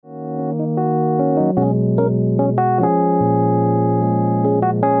In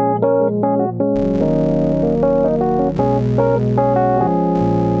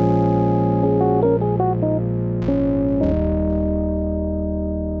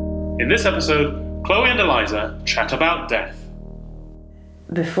this episode, Chloe and Eliza chat about death.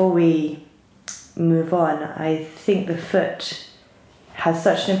 Before we move on, I think the foot has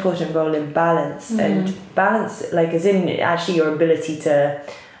such an important role in balance, and balance, like as in actually your ability to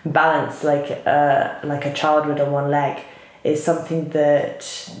balance like a child would on one leg, is something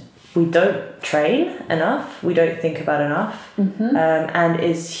that we don't train enough, we don't think about enough, and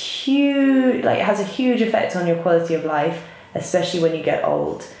is huge. Like it has a huge effect on your quality of life, especially when you get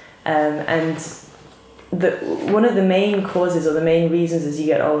old. And one of the main causes or the main reasons as you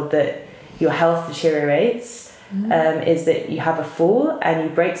get old that your health deteriorates is that you have a fall and you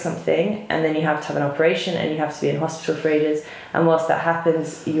break something, and then you have to have an operation and you have to be in hospital for ages. And whilst that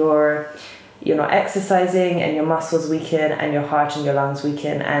happens, you're not exercising and your muscles weaken and your heart and your lungs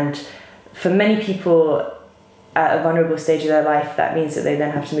weaken. And for many people at a vulnerable stage of their life, that means that they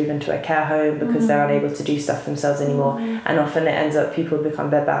then have to move into a care home because they're unable to do stuff themselves anymore. And often it ends up people become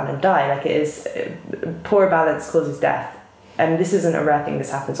bedbound and die. Like it is, poor balance causes death. And this isn't a rare thing,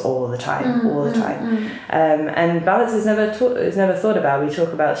 this happens all the time. And balance is never thought about. We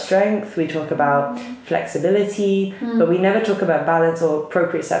talk about strength, we talk about flexibility, but we never talk about balance or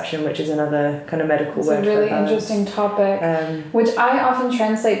proprioception, which is another kind of medical word. It's a really interesting topic, which I often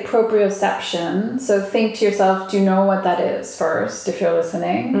translate proprioception. So think to yourself, do you know what that is first, if you're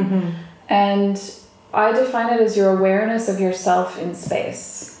listening? And I define it as your awareness of yourself in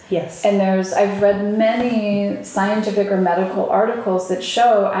space. Yes. And I've read many scientific or medical articles that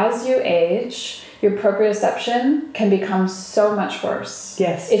show as you age, your proprioception can become so much worse.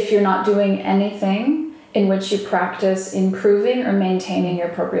 Yes. If you're not doing anything in which you practice improving or maintaining your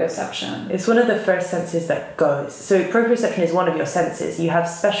proprioception. It's one of the first senses that goes. So proprioception is one of your senses. You have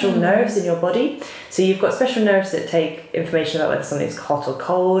special nerves in your body. So you've got special nerves that take information about whether something's hot or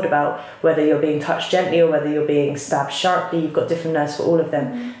cold, about whether you're being touched gently or whether you're being stabbed sharply. You've got different nerves for all of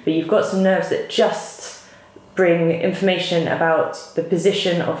them. But you've got some nerves that just bring information about the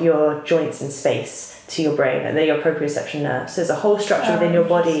position of your joints in space to your brain, and they're your proprioception nerves. So there's a whole structure within your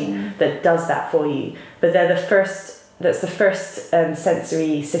body that does that for you. But that's the first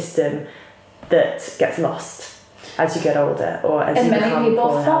sensory system that gets lost as you get older, or as you become And many people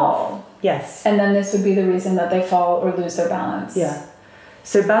poor fall. health. Yes. And then this would be the reason that they fall or lose their balance. Yeah.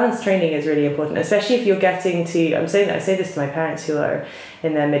 So balance training is really important, especially if you're getting to, I say this to my parents who are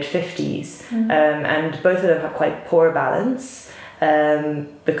in their mid-50s, and both of them have quite poor balance,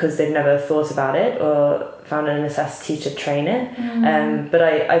 because they've never thought about it or found a necessity to train it. But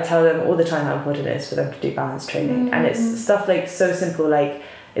I tell them all the time how important it is for them to do balance training. And it's stuff like so simple, like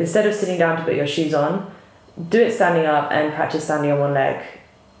instead of sitting down to put your shoes on, do it standing up and practice standing on one leg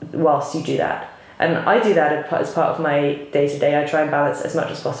whilst you do that. And I do that as part of my day-to-day. I try and balance as much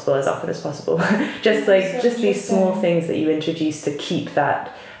as possible, as often as possible. just these small things that you introduce to keep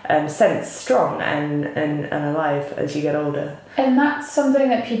that sense strong and alive as you get older. And that's something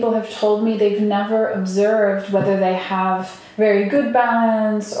that people have told me they've never observed, whether they have very good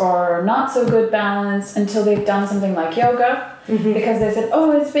balance or not so good balance, until they've done something like yoga. Because they said,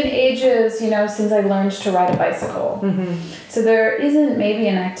 it's been ages, since I learned to ride a bicycle. So there isn't maybe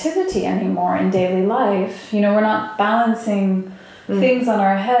an activity anymore in daily life. We're not balancing things on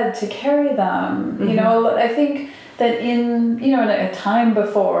our head to carry them. I think that in a time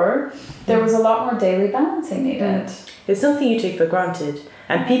before, there was a lot more daily balancing needed. It's something you take for granted.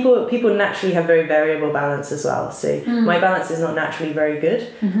 And people naturally have very variable balance as well. So my balance is not naturally very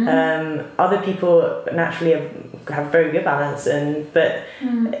good. Other people naturally have very good balance, but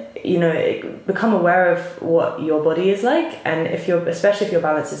become aware of what your body is like. And especially if your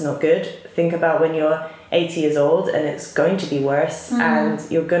balance is not good, think about when you're 80 years old and it's going to be worse, and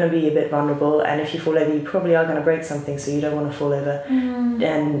you're going to be a bit vulnerable, and if you fall over you probably are going to break something, so you don't want to fall over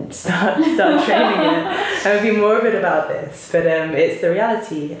and start training it. I would be morbid about this, but it's the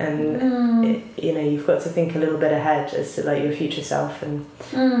reality, and you've got to think a little bit ahead as to like your future self. And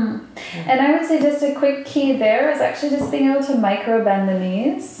I would say just a quick key there is actually just being able to micro bend the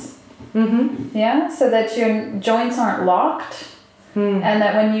knees, so that your joints aren't locked. And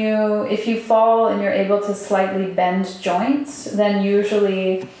that if you fall and you're able to slightly bend joints, then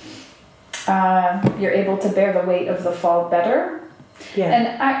usually you're able to bear the weight of the fall better. And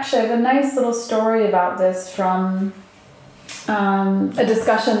actually I have a nice little story about this from a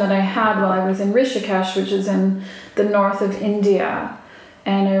discussion that I had while I was in Rishikesh, which is in the north of India.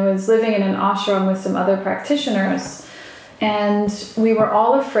 And I was living in an ashram with some other practitioners. And we were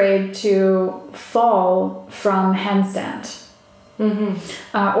all afraid to fall from handstand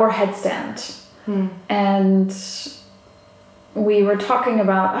or headstand. And we were talking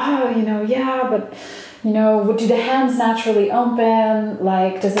about, do the hands naturally open?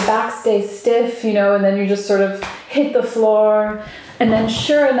 Like, does the back stay stiff, and then you just sort of hit the floor. And then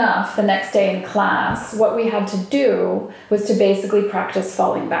sure enough, the next day in class, what we had to do was to basically practice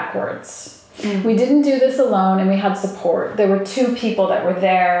falling backwards. We didn't do this alone, and we had support. There were 2 people that were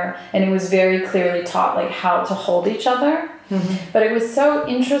there, and it was very clearly taught like how to hold each other. But it was so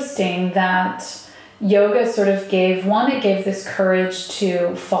interesting that yoga sort of gave this courage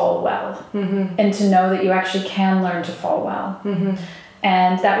to fall well and to know that you actually can learn to fall well.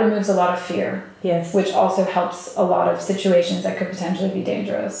 And that removes a lot of fear. Yes. Which also helps a lot of situations that could potentially be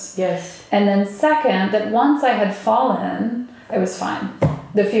dangerous. Yes. And then second, that once I had fallen, I was fine.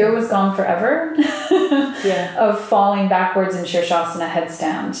 The fear was gone forever of falling backwards in Shirshasana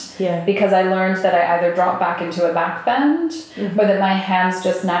headstand. Yeah. Because I learned that I either drop back into a back bend or that my hands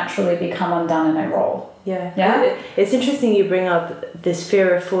just naturally become undone and I roll. Yeah. Yeah. It's interesting you bring up this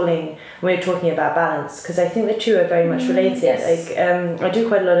fear of falling when you're talking about balance, because I think the two are very much related. Yes. Like I do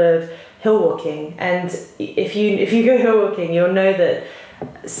quite a lot of hill walking, and if you go hill walking, you'll know that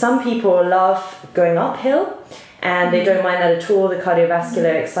some people love going uphill and they don't mind that at all. The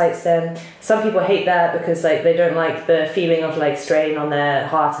cardiovascular excites them. Some people hate that because like they don't like the feeling of like strain on their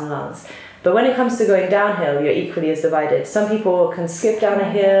heart and lungs. But when it comes to going downhill, you're equally as divided. Some people can skip down a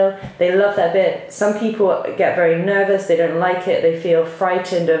hill, they love that bit. Some people get very nervous, they don't like it, they feel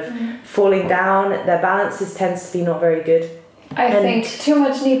frightened of falling down. Their balance tends to be not very good. I think too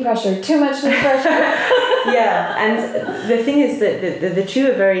much knee pressure. Yeah, and the thing is that the two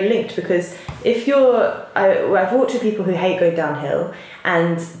are very linked, because if I've walked with people who hate going downhill,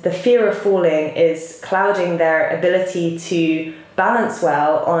 and the fear of falling is clouding their ability to balance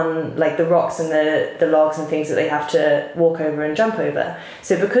well on like the rocks and the logs and things that they have to walk over and jump over.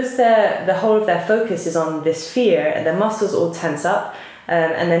 So because the whole of their focus is on this fear, and their muscles all tense up,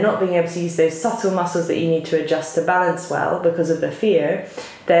 and they're not being able to use those subtle muscles that you need to adjust to balance well because of the fear,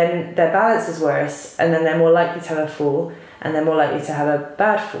 then their balance is worse, and then they're more likely to have a fall, and they're more likely to have a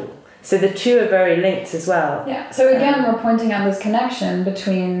bad fall. So the two are very linked as well. Yeah, so again, we're pointing out this connection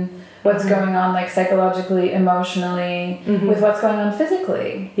between what's going on like psychologically, emotionally, with what's going on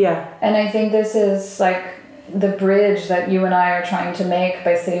physically. Yeah. And I think this is like the bridge that you and I are trying to make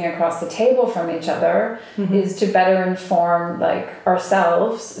by sitting across the table from each other, is to better inform like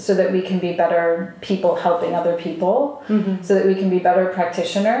ourselves so that we can be better people helping other people, so that we can be better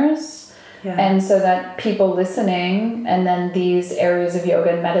practitioners. Yeah. And so that people listening, and then these areas of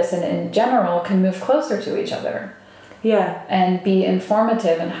yoga and medicine in general, can move closer to each other. Yeah. And be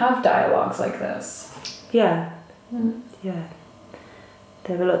informative and have dialogues like this. Yeah. Yeah.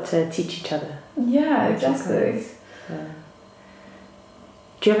 They have a lot to teach each other. Yeah, exactly.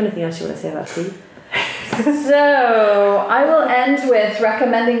 Do you have anything else you want to say about food? So, I will end with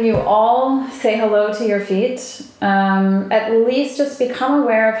recommending you all say hello to your feet. At least just become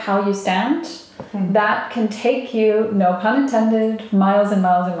aware of how you stand. That can take you, no pun intended, miles and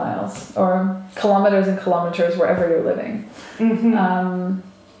miles and miles, or kilometers and kilometers wherever you're living.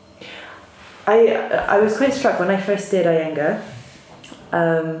 I was quite struck when I first did Iyengar.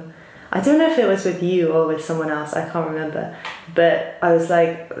 I don't know if it was with you or with someone else, I can't remember, but I was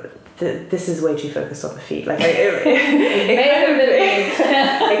like, this is way too focused on the feet. Like it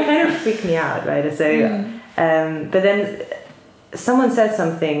kind of freaked me out, right? So, but then someone said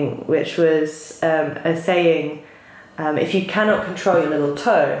something which was a saying, if you cannot control your little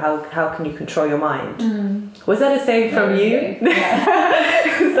toe, how can you control your mind? Was that a saying from you? Yeah.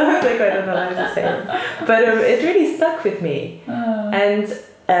 So I was like, I don't know what I was saying. But it really stuck with me. And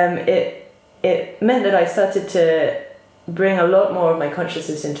it meant that I started to bring a lot more of my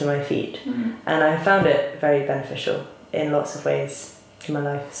consciousness into my feet. And I found it very beneficial in lots of ways in my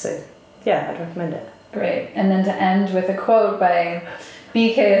life. So yeah, I'd recommend it. Great. And then to end with a quote by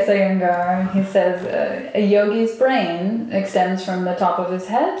B.K. Iyengar, he says, a yogi's brain extends from the top of his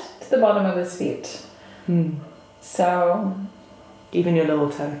head to the bottom of his feet. So... even your little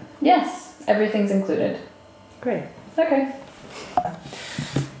toe? Yes, everything's included. Great. Okay.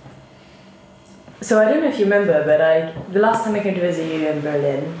 So I don't know if you remember, but the last time I came to visit you in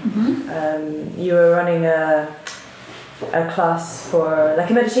Berlin, you were running a class for, like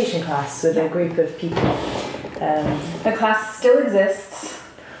a meditation class with a group of people. The class still exists.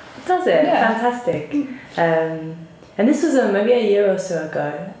 Does it? Yeah. Fantastic. And this was maybe a year or so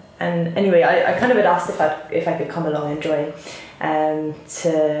ago. And anyway, I kind of had asked if I could come along and join,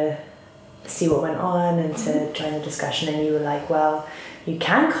 to see what went on and to join the discussion, and you were like, well, you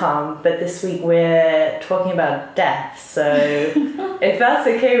can come, but this week we're talking about death, so if that's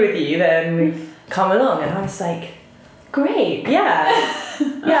okay with you, then come along. And I was like, great, yeah.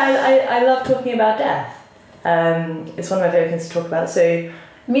 I love talking about death. It's one of my favorite things to talk about, so...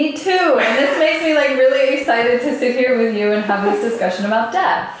 Me too, and this makes me like really excited to sit here with you and have this discussion about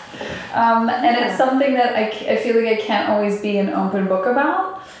death. And it's something that I feel like I can't always be an open book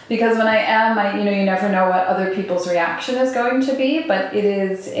about, because when I am, you never know what other people's reaction is going to be, but it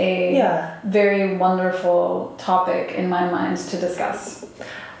is a very wonderful topic in my mind to discuss.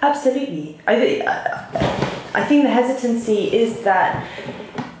 Absolutely. I think the hesitancy is that,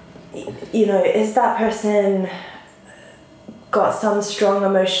 is that person got some strong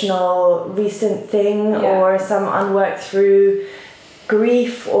emotional recent thing or some unworked through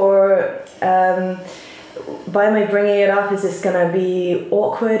grief, or by my bringing it up, is this going to be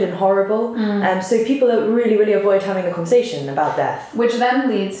awkward and horrible? So people really, really avoid having a conversation about death. Which then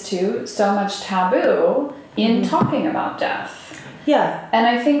leads to so much taboo in talking about death. Yeah. And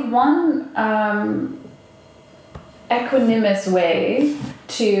I think one equanimous way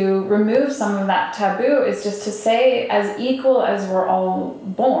to remove some of that taboo is just to say, as equal as we're all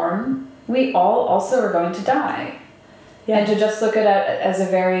born, we all also are going to die. Yeah. And to just look at it as a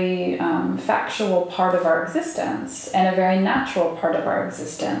very factual part of our existence and a very natural part of our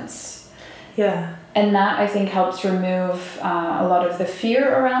existence. Yeah. And that, I think, helps remove a lot of the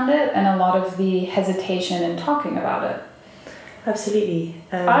fear around it and a lot of the hesitation in talking about it. Absolutely.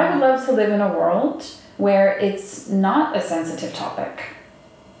 I would love to live in a world where it's not a sensitive topic.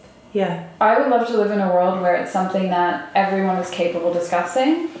 Yeah. I would love to live in a world where it's something that everyone is capable of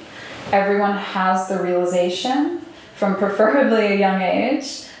discussing. Everyone has the realization, from preferably a young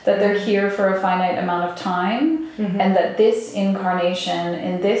age, that they're here for a finite amount of time, and that this incarnation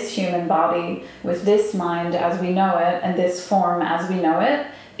in this human body, with this mind as we know it, and this form as we know it,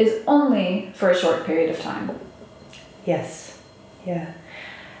 is only for a short period of time. Yes. Yeah.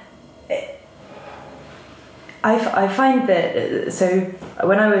 I find that, so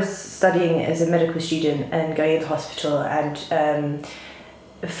when I was studying as a medical student and going into hospital, and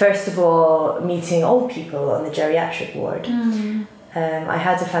first of all meeting old people on the geriatric ward, I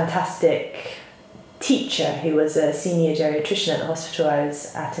had a fantastic teacher who was a senior geriatrician at the hospital I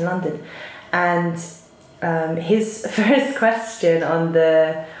was at in London, and his first question on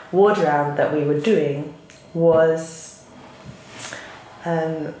the ward round that we were doing was,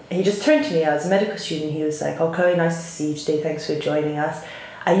 he just turned to me. I was a medical student. He was like, "Oh, Chloe, nice to see you today. Thanks for joining us.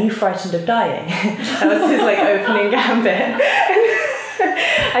 Are you frightened of dying?" That was his opening gambit.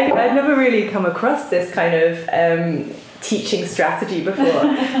 I'd never really come across this kind of teaching strategy before.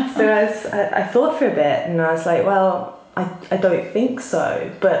 So I thought for a bit, and I was like, well, I don't think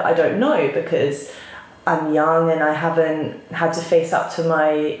so, but I don't know, because I'm young and I haven't had to face up to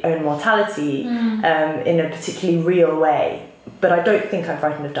my own mortality in a particularly real way. But I don't think I'm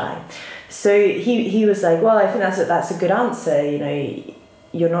frightened of dying. So he was like, well, I think that's a good answer.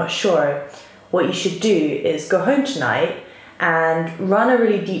 You're not sure. What you should do is go home tonight and run a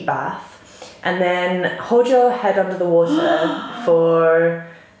really deep bath, and then hold your head under the water for...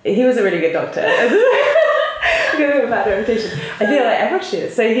 He was a really good doctor. I'm going to have a bad reputation. I feel like everyone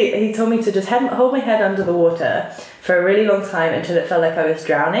should. So he told me to just hold my head under the water for a really long time until it felt like I was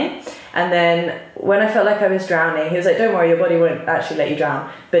drowning. And then when I felt like I was drowning, he was like, don't worry, your body won't actually let you drown,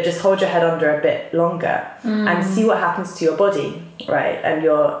 but just hold your head under a bit longer and see what happens to your body, right? And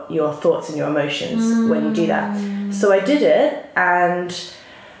your thoughts and your emotions when you do that. So I did it, and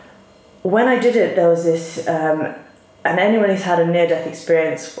when I did it, there was this, and anyone who's had a near-death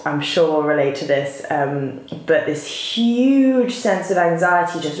experience, I'm sure will relate to this, but this huge sense of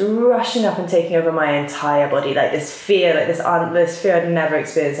anxiety just rushing up and taking over my entire body, this fear, this fear I'd never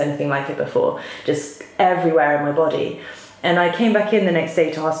experienced anything like it before, just everywhere in my body. And I came back in the next day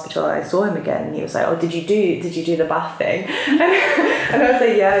to hospital, and I saw him again, and he was like, oh, did you do the bath thing? And I was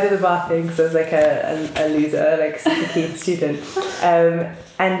like, yeah, I did the bath thing, so I was like a loser, super keen student.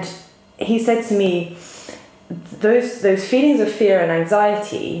 And he said to me, those feelings of fear and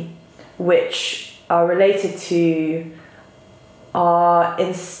anxiety, which are related to our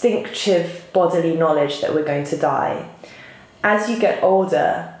instinctive bodily knowledge that we're going to die, as you get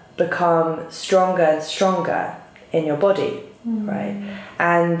older, become stronger and stronger in your body, right?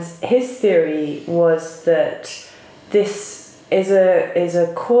 And his theory was that this is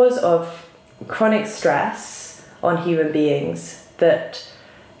a cause of chronic stress on human beings that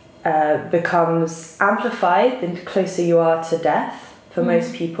becomes amplified the closer you are to death for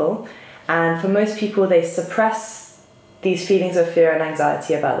most people. And for most people, they suppress these feelings of fear and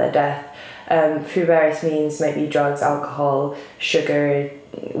anxiety about their death through various means, maybe drugs, alcohol, sugar,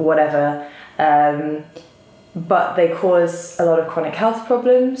 whatever. But they cause a lot of chronic health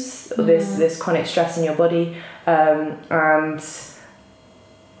problems, this chronic stress in your body, and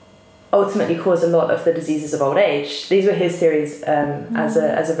ultimately cause a lot of the diseases of old age. These were his theories as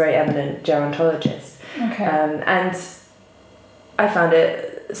a very eminent gerontologist. Okay. And I found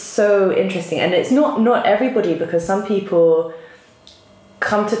it so interesting. And it's not everybody, because some people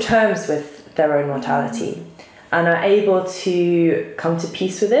come to terms with their own mortality and are able to come to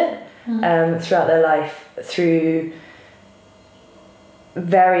peace with it throughout their life through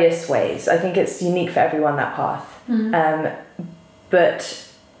various ways. I think it's unique for everyone, that path. But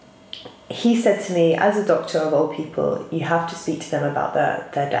he said to me, as a doctor of all people, you have to speak to them about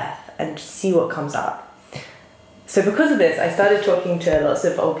their death and see what comes up. So because of this, I started talking to lots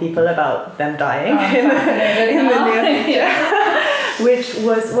of old people about them dying in the near future, which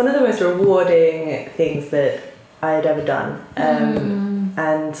was one of the most rewarding things that I had ever done.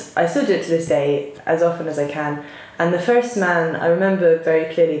 And I still do it to this day, as often as I can. And the first man, I remember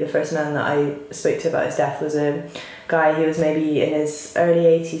very clearly, the first man that I spoke to about his death was a guy, he was maybe in his early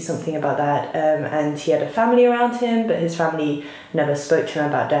 80s, something about that, and he had a family around him, but his family never spoke to him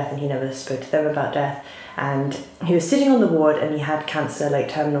about death, and he never spoke to them about death. And he was sitting on the ward, and he had cancer, like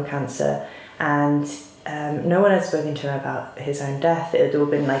terminal cancer, and no one had spoken to him about his own death. It had all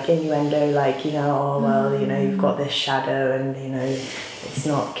been like innuendo, like, you know, oh well, you know, you've got this shadow, and you know, it's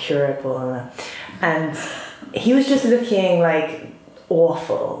not curable, and he was just looking like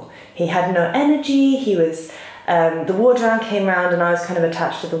awful. He had no energy. He was the ward round came round, and I was kind of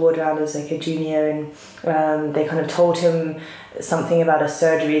attached to the ward round as like a junior, and they kind of told him something about a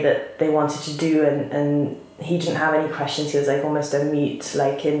surgery that they wanted to do, and he didn't have any questions. He was like almost a mute,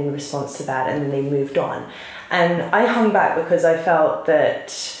 like in response to that, and then they moved on. And I hung back because I felt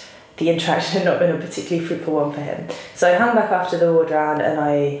that the interaction had not been a particularly fruitful one for him. So I hung back after the ward round, and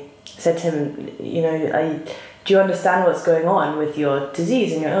I said to him, you know, do you understand what's going on with your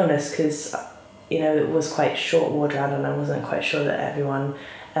disease and your illness? Because, you know, it was quite short ward round, and I wasn't quite sure that everyone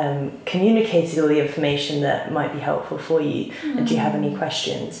communicated all the information that might be helpful for you. And do you have any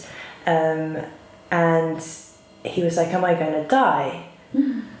questions? And he was like, am I going to die?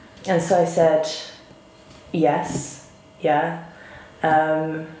 And so I said, yes, yeah.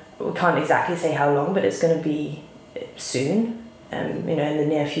 We can't exactly say how long, but it's going to be soon, you know, in the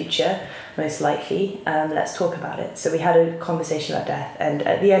near future, most likely. Let's talk about it. So we had a conversation about death, and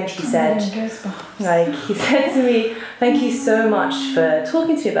at the end he said, he said to me, thank you so much for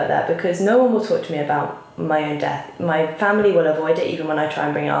talking to me about that, because no one will talk to me about my own death. My family will avoid it. Even when I try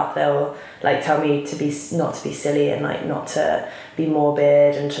and bring it up, they'll like tell me not to be silly, and like not to be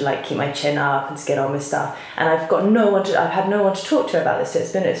morbid, and to like keep my chin up and to get on with stuff. And I've had no one to talk to about this,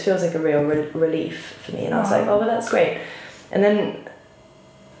 so it feels like a real relief for me. And I was like, oh well, that's great. And then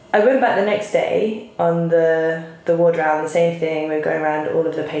I went back the next day on the ward round, the same thing. We were going around all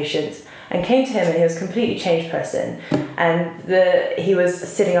of the patients, and came to him, and he was a completely changed person. And he was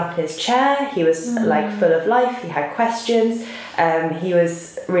sitting up in his chair. He was like full of life. He had questions. He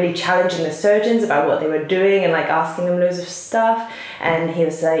was really challenging the surgeons about what they were doing, and like asking them loads of stuff. And he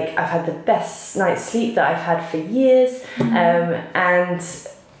was like, I've had the best night's sleep that I've had for years. And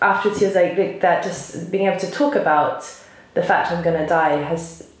afterwards he was like, that just being able to talk about the fact I'm going to die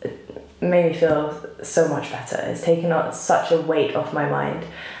has made me feel so much better. It's taken out such a weight off my mind.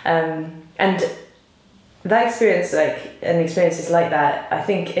 And that experience, and experiences like that, I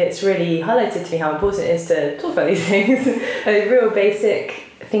think it's really highlighted to me how important it is to talk about these things. A real basic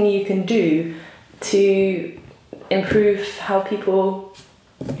thing you can do to improve how people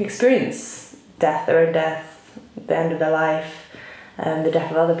experience death, their own death, the end of their life, the death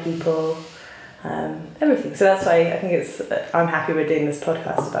of other people. Everything. So that's why I think I'm happy we're doing this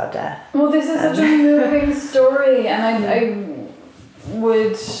podcast about death. Well, this is such a moving story, and I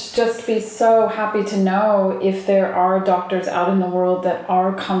would just be so happy to know if there are doctors out in the world that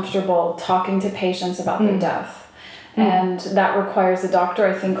are comfortable talking to patients about their death. And that requires a doctor,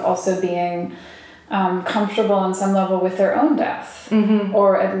 I think, also being comfortable on some level with their own death,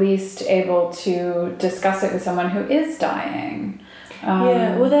 or at least able to discuss it with someone who is dying.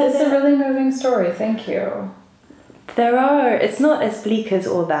 It's a really moving story. Thank you. It's not as bleak as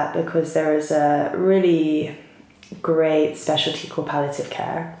all that, because there is a really great specialty called palliative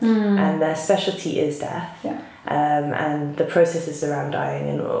care, and their specialty is death. And the processes around dying,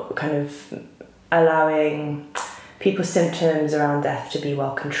 and kind of allowing people's symptoms around death to be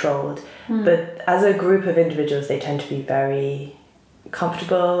well controlled. But as a group of individuals, they tend to be very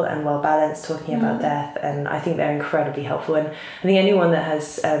comfortable and well balanced talking about death, and I think they're incredibly helpful. And I think anyone that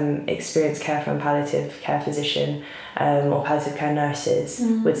has experienced care from palliative care physician or palliative care nurses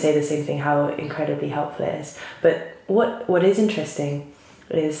would say the same thing, how incredibly helpful it is. But what is interesting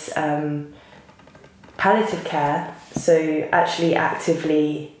is palliative care, so actually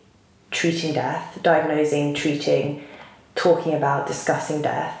actively treating death, diagnosing, treating, talking about, discussing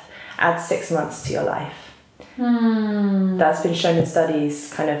death, adds 6 months to your life. That's been shown in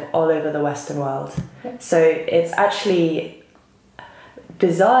studies kind of all over the Western world. So it's actually,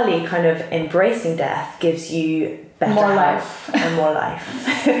 bizarrely, kind of embracing death gives you better more health life. and more life.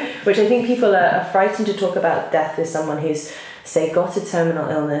 Which I think people are frightened to talk about death with someone who's, say, got a terminal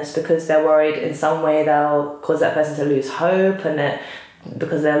illness, because they're worried in some way they'll cause that person to lose hope, and that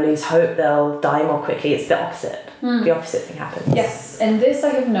because they'll lose hope they'll die more quickly. It's the opposite. The opposite thing happens. Yes, and this I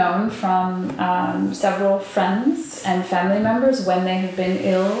have known from several friends and family members when they have been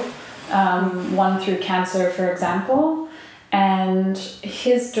ill, one through cancer, for example, and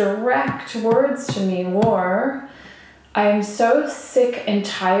his direct words to me were, I am so sick and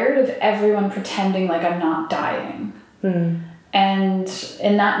tired of everyone pretending like I'm not dying. And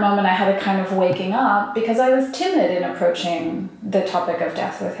in that moment, I had a kind of waking up, because I was timid in approaching the topic of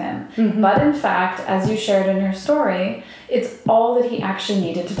death with him. But in fact, as you shared in your story, it's all that he actually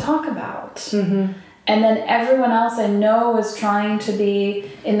needed to talk about. And then everyone else I know was trying to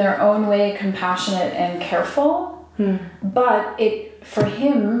be, in their own way, compassionate and careful. But it, for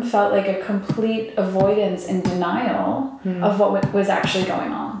him, felt like a complete avoidance and denial of what was actually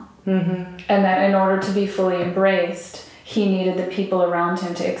going on. And that in order to be fully embraced, he needed the people around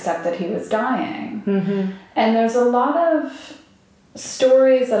him to accept that he was dying. And there's a lot of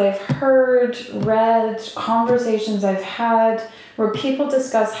stories that I've heard, read, conversations I've had, where people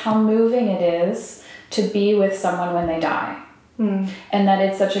discuss how moving it is to be with someone when they die. And that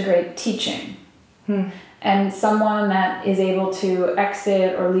it's such a great teaching. And someone that is able to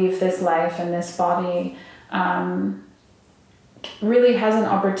exit or leave this life and this body really has an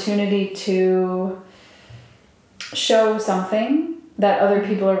opportunity to show something that other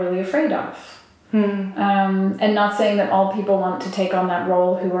people are really afraid of. And not saying that all people want to take on that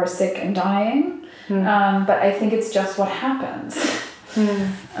role who are sick and dying, but I think it's just what happens.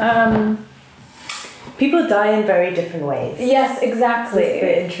 People die in very different ways. Yes, exactly. That's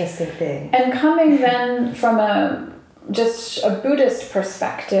the interesting thing. And coming then from just a Buddhist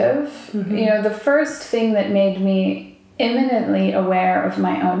perspective, you know, the first thing that made me imminently aware of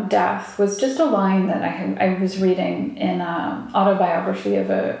my own death was just a line that I was reading in an autobiography of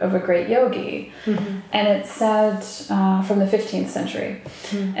a great yogi. And it said, from the 15th century,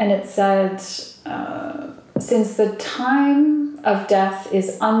 and it said, since the time of death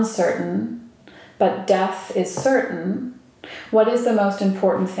is uncertain, but death is certain, what is the most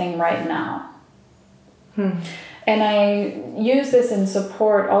important thing right now? And I use this in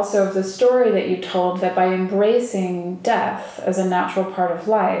support also of the story that you told, that by embracing death as a natural part of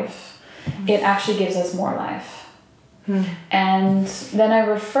life, it actually gives us more life. And then I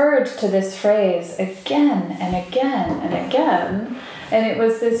referred to this phrase again and again and again, and it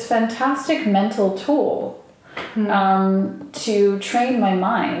was this fantastic mental tool to train my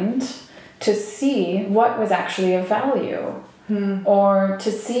mind to see what was actually of value. Or to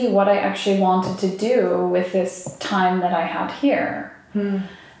see what I actually wanted to do with this time that I had here.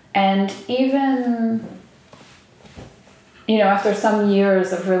 And even, you know, after some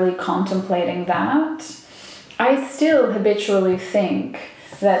years of really contemplating that, I still habitually think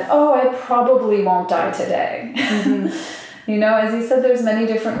that, oh, I probably won't die today. You know, as you said, there's many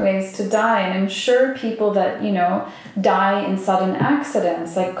different ways to die, and I'm sure people that, you know, die in sudden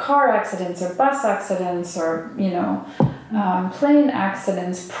accidents, like car accidents or bus accidents or, you know, plane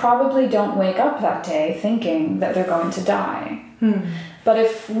accidents, probably don't wake up that day thinking that they're going to die. But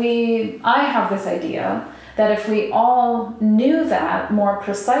I have this idea that if we all knew that more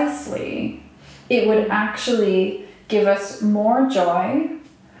precisely, it would actually give us more joy.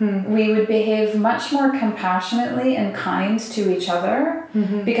 We would behave much more compassionately and kind to each other,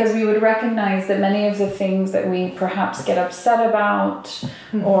 because we would recognize that many of the things that we perhaps get upset about,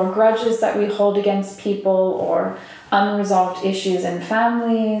 or grudges that we hold against people, or unresolved issues in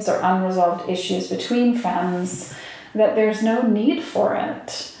families, or unresolved issues between friends, that there's no need for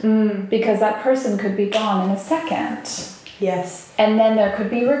it, because that person could be gone in a second. Yes. And then there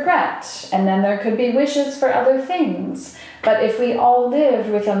could be regret, and then there could be wishes for other things. But if we all lived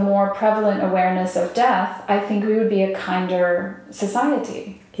with a more prevalent awareness of death, I think we would be a kinder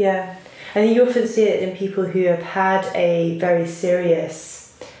society. Yeah. I think you often see it in people who have had a very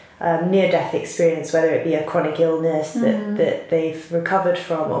serious near-death experience, whether it be a chronic illness that they've recovered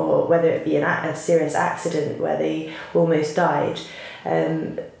from, or whether it be a serious accident where they almost died.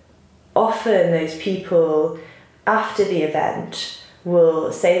 Often those people, after the event,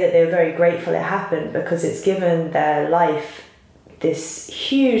 will say that they're very grateful it happened because it's given their life this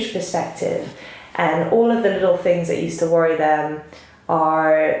huge perspective, and all of the little things that used to worry them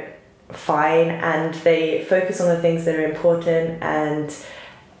are fine, and they focus on the things that are important. And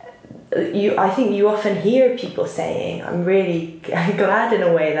I think you often hear people saying, I'm really glad in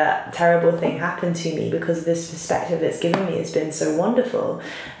a way that terrible thing happened to me, because this perspective it's given me has been so wonderful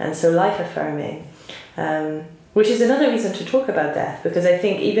and so life affirming. Which is another reason to talk about death, because I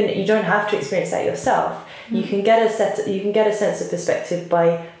think even you don't have to experience that yourself. You can get a sense of perspective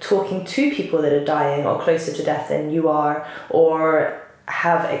by talking to people that are dying or closer to death than you are, or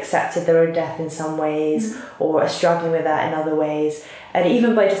have accepted their own death in some ways, or are struggling with that in other ways. And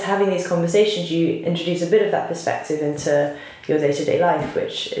even by just having these conversations, you introduce a bit of that perspective into your day-to-day life,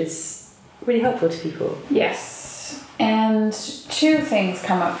 which is really helpful to people. Yes. And two things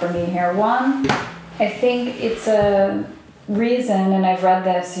come up for me here. One, I think it's a reason, and I've read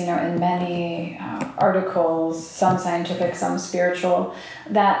this, in many articles, some scientific, some spiritual,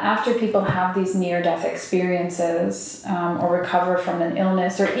 that after people have these near-death experiences or recover from an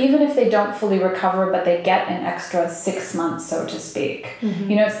illness, or even if they don't fully recover but they get an extra 6 months, so to speak,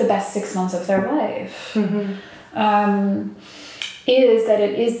 it's the best 6 months of their life, is that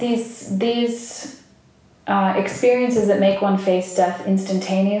it is these experiences that make one face death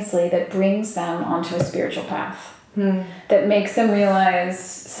instantaneously that brings them onto a spiritual path. That makes them realize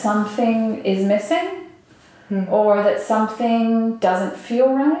something is missing, or that something doesn't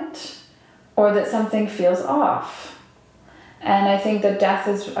feel right, or that something feels off. And I think that death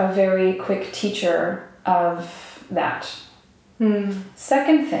is a very quick teacher of that.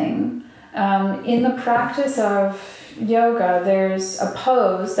 Second thing, in the practice of yoga, there's a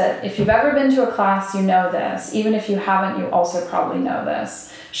pose that if you've ever been to a class, you know this. Even if you haven't, you also probably know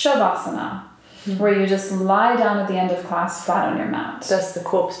this. Shavasana. Where you just lie down at the end of class flat on your mat. That's the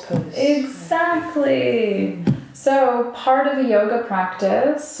corpse pose. Exactly. So part of a yoga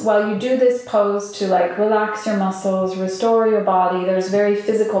practice, while you do this pose to relax your muscles, restore your body, there's very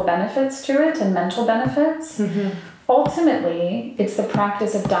physical benefits to it and mental benefits. Ultimately, it's the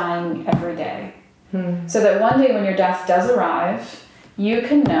practice of dying every day. So that one day when your death does arrive, you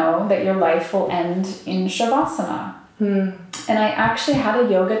can know that your life will end in Shavasana. And I actually had a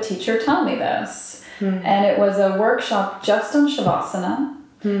yoga teacher tell me this. And it was a workshop just on Shavasana,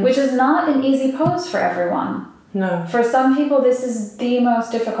 which is not an easy pose for everyone. No. For some people, this is the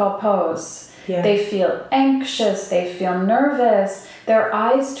most difficult pose. Yeah. They feel anxious, they feel nervous, their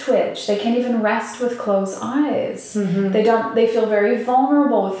eyes twitch, they can't even rest with closed eyes. They feel very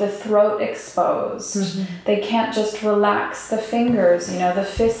vulnerable with the throat exposed. They can't just relax the fingers, the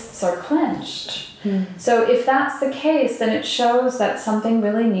fists are clenched. So if that's the case, then it shows that something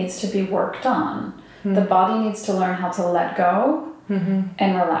really needs to be worked on. The body needs to learn how to let go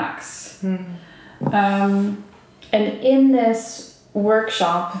and relax. And in this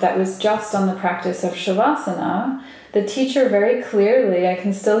workshop that was just on the practice of Shavasana, the teacher very clearly, I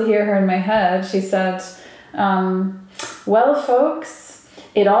can still hear her in my head, she said, well, folks,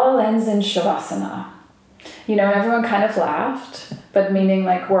 it all ends in Shavasana. And everyone kind of laughed, but meaning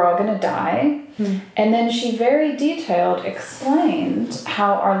we're all going to die. And then she very detailed explained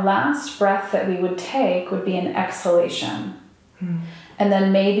how our last breath that we would take would be an exhalation. And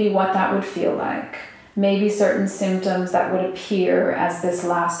then maybe what that would feel like. Maybe certain symptoms that would appear as this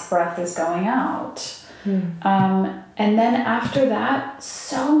last breath is going out. And then after that,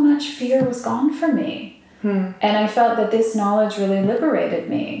 so much fear was gone from me. And I felt that this knowledge really liberated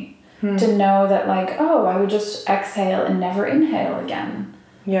me. To know that I would just exhale and never inhale again.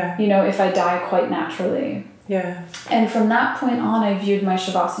 Yeah. If I die quite naturally. Yeah. And from that point on, I viewed my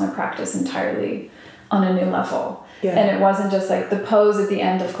Shavasana practice entirely on a new level. Yeah. And it wasn't just the pose at the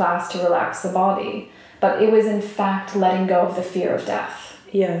end of class to relax the body, but it was in fact letting go of the fear of death.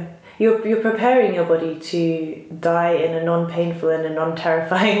 Yeah. You're preparing your body to die in a non-painful and a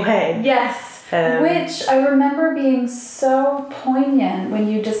non-terrifying way. Yes. Which I remember being so poignant when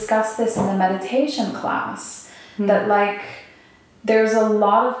you discussed this in the meditation class. That there's a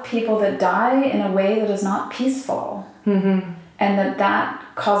lot of people that die in a way that is not peaceful. And that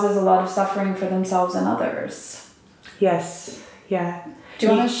causes a lot of suffering for themselves and others. Yes. Yeah. Do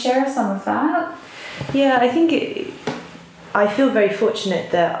you want to share some of that? Yeah, I think I feel very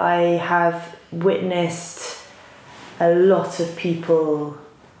fortunate that I have witnessed a lot of people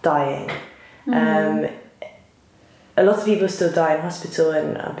dying. a lot of people still die in hospital,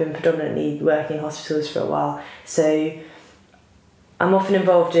 and I've been predominantly working in hospitals for a while. So I'm often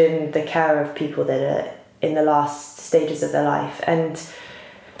involved in the care of people that are in the last stages of their life. And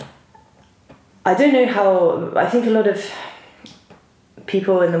I don't know how, I think a lot of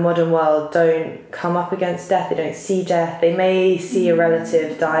people in the modern world don't come up against death, they don't see death. They may see a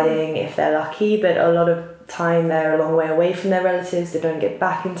relative dying if they're lucky, but a lot of time they're a long way away from their relatives, they don't get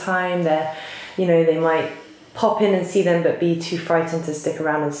back in time, they might pop in and see them but be too frightened to stick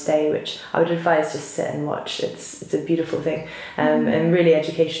around and stay, which I would advise just sit and watch. It's a beautiful thing, and really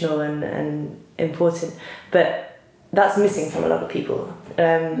educational and important, but that's missing from a lot of people.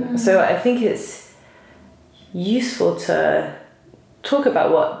 So I think it's useful to talk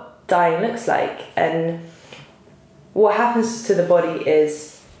about what dying looks like. And what happens to the body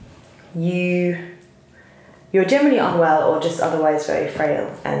is you're generally unwell or just otherwise very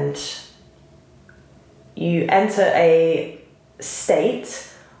frail, and you enter a state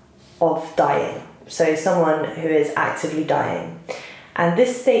of dying. So someone who is actively dying. And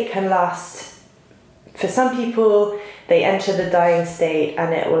this state can last, for some people, they enter the dying state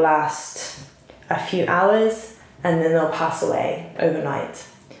and it will last a few hours and then they'll pass away overnight.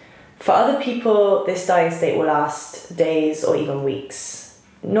 For other people, this dying state will last days or even weeks.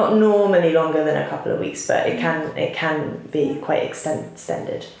 Not normally longer than a couple of weeks, but it can be quite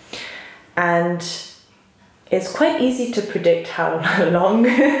extended. And it's quite easy to predict how long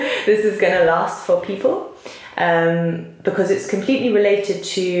this is going to last for people, because it's completely related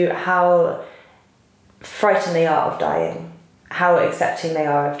to how frightened they are of dying, how accepting they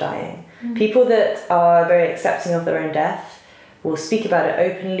are of dying. People that are very accepting of their own death will speak about it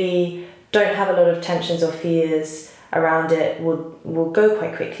openly, don't have a lot of tensions or fears around it, will go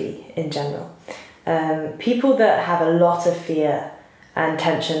quite quickly in general. People that have a lot of fear and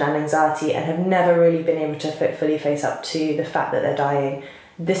tension and anxiety and have never really been able to fully face up to the fact that they're dying,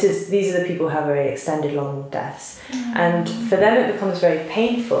 these are the people who have very extended long deaths. And for them it becomes very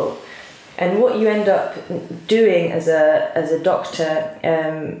painful. And what you end up doing as a doctor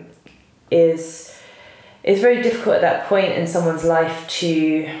is very difficult at that point in someone's life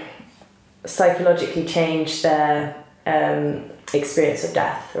to psychologically change their experience of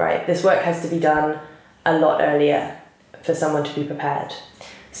death, right? This work has to be done a lot earlier for someone to be prepared.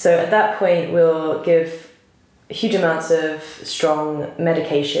 So at that point we'll give huge amounts of strong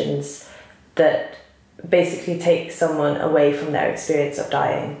medications that basically take someone away from their experience of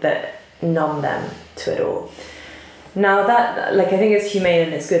dying, that numb them to it all. Now that, I think it's humane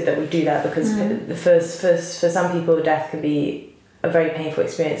and it's good that we do that, because for some people death can be a very painful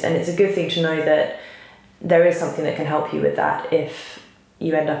experience, and it's a good thing to know that there is something that can help you with that if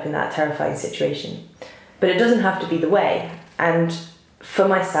you end up in that terrifying situation. But it doesn't have to be the way. And for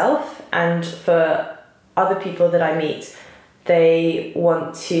myself and for other people that I meet, they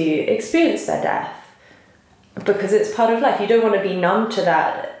want to experience their death because it's part of life. You don't want to be numb to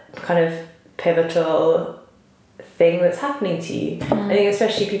that kind of pivotal thing that's happening to you. I think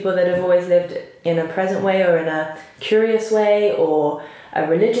especially people that have always lived in a present way or in a curious way, or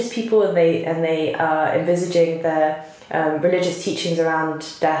religious people, and they are envisaging their religious teachings around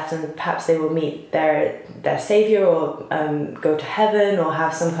death, and perhaps they will meet their saviour or go to heaven or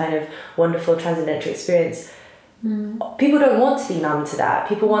have some kind of wonderful transcendental experience. People don't want to be numb to that.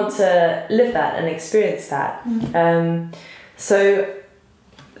 People want to live that and experience that. So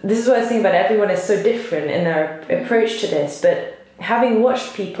this is what I was saying about everyone is so different in their approach to this, but having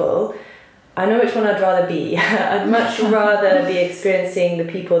watched people, I know which one I'd rather be. I'd much rather be experiencing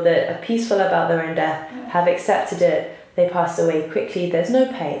the people that are peaceful about their own death, have accepted it, they pass away quickly, there's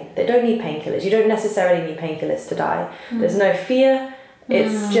no pain, they don't need painkillers, you don't necessarily need painkillers to die, there's no fear,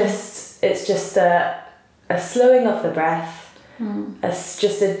 it's just a slowing of the breath,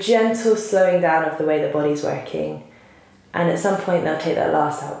 just a gentle slowing down of the way the body's working, and at some point they'll take that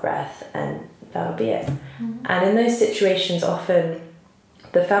last out breath and that'll be it. And in those situations often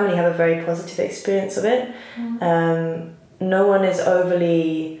the family have a very positive experience of it. No one is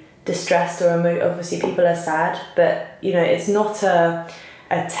overly distressed or obviously people are sad, but it's not a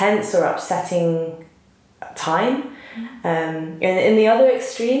tense or upsetting time. And in the other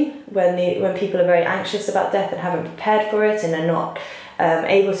extreme, when people are very anxious about death and haven't prepared for it and are not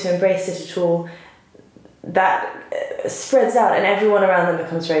able to embrace it at all, that spreads out and everyone around them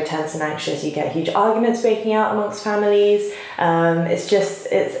becomes very tense and anxious. You get huge arguments breaking out amongst families.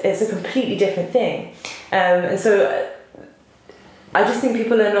 It's a completely different thing. And so I just think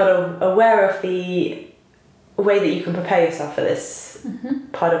people are not aware of the way that you can prepare yourself for this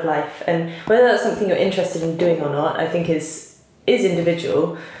part of life, and whether that's something you're interested in doing or not, I think is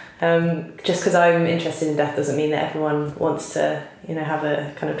individual. Just because I'm interested in death doesn't mean that everyone wants to, have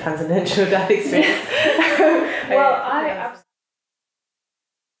a kind of transcendental death experience. Well, I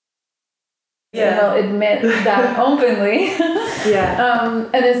will admit that openly. Yeah.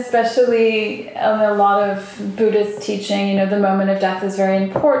 And especially in a lot of Buddhist teaching, the moment of death is very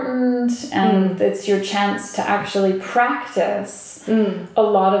important, and it's your chance to actually practice a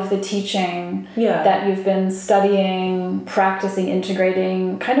lot of the teaching that you've been studying, practicing,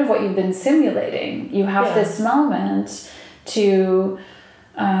 integrating, kind of what you've been simulating. You have this moment to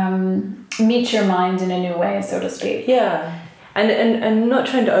meet your mind in a new way, so to speak. Yeah. And not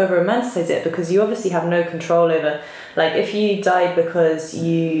trying to over romanticize it, because you obviously have no control over, like, if you died because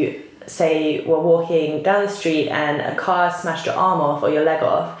you say were walking down the street and a car smashed your arm off or your leg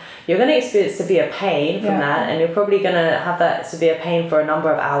off, you're going to experience severe pain from that, and you're probably going to have that severe pain for a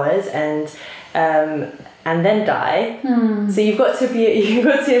number of hours and then die. So you've got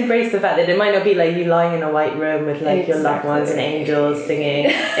to embrace the fact that it might not be like you lying in a white room with like your loved ones and angels singing.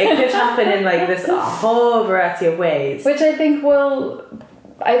 It could happen in like this whole variety of ways, which I think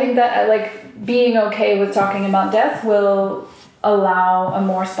that like being okay with talking about death will allow a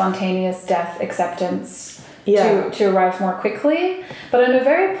more spontaneous death acceptance to arrive more quickly. But on a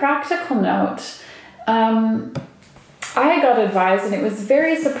very practical note, I got advice, and it was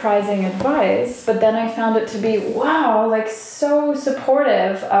very surprising advice, but then I found it to be, like so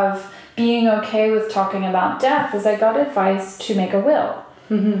supportive of being okay with talking about death, as I got advice to make a will.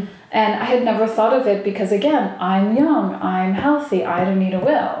 And I had never thought of it because, again, I'm young, I'm healthy, I don't need a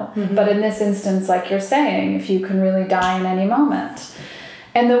will. But in this instance, like you're saying, if you can really die in any moment.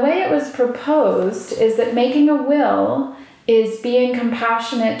 And the way it was proposed is that making a will is being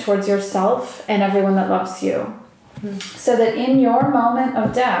compassionate towards yourself and everyone that loves you. So that in your moment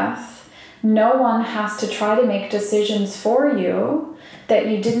of death, no one has to try to make decisions for you that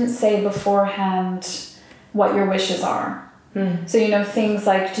you didn't say beforehand what your wishes are. So, things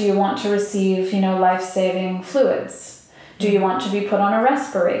like, do you want to receive, life-saving fluids? Do you want to be put on a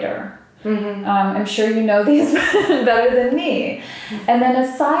respirator? I'm sure you know these better than me. And then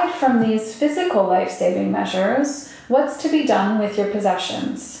aside from these physical life-saving measures, what's to be done with your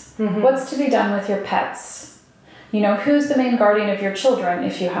possessions? What's to be done with your pets? Who's the main guardian of your children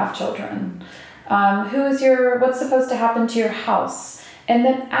if you have children? What's supposed to happen to your house? And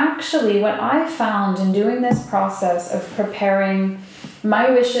then actually what I found in doing this process of preparing my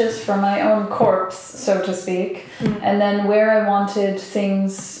wishes for my own corpse, so to speak, and then where I wanted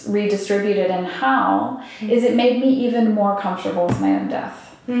things redistributed and how, is it made me even more comfortable with my own death.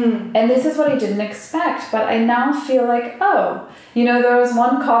 And this is what I didn't expect, but I now feel like, there was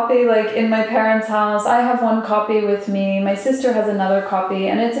one copy like in my parents' house, I have one copy with me, my sister has another copy,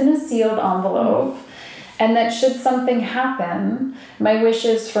 and it's in a sealed envelope. And that should something happen, my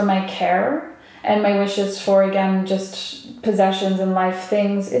wishes for my care and my wishes for, again, just possessions and life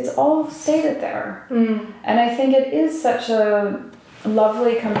things, it's all stated there. And I think it is such a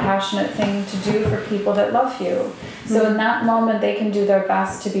lovely, compassionate thing to do for people that love you. So in that moment, they can do their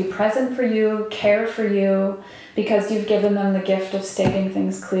best to be present for you, care for you, because you've given them the gift of stating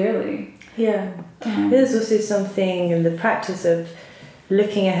things clearly. There's also something in the practice of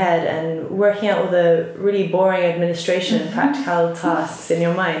looking ahead and working out all the really boring administration and practical tasks in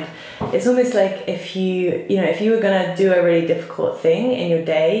your mind. It's almost like if you were going to do a really difficult thing in your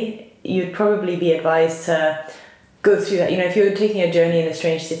day, you'd probably be advised to go through that. If you're taking a journey in a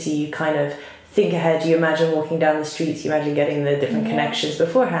strange city, you kind of think ahead, you imagine walking down the streets, you imagine getting the different connections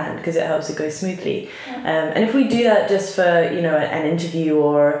beforehand, because it helps it go smoothly. And if we do that just for, an interview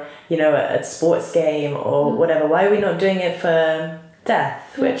or, a sports game or whatever, why are we not doing it for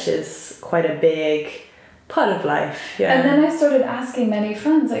death, which is quite a big part of life? And then I started asking many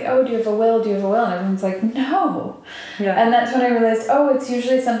friends, like, do you have a will? Do you have a will? And everyone's like, no. And that's when I realized, it's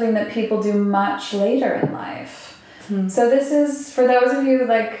usually something that people do much later in life. So this is, for those of you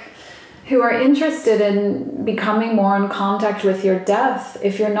who are interested in becoming more in contact with your death,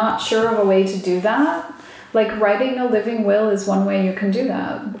 if you're not sure of a way to do that, writing a living will is one way you can do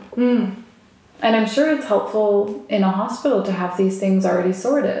that. And I'm sure it's helpful in a hospital to have these things already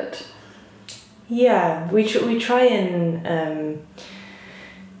sorted. Yeah, we try and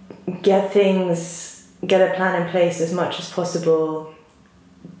get a plan in place as much as possible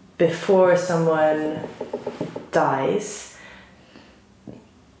before someone dies,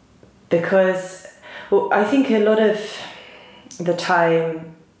 because I think a lot of the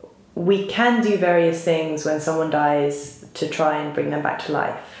time we can do various things when someone dies to try and bring them back to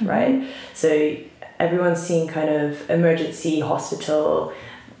life, right? So everyone's seen kind of emergency hospital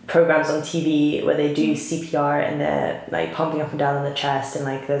programs on TV where they do CPR and they're like pumping up and down on the chest, and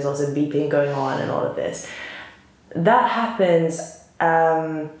like there's also beeping going on and all of this. That happens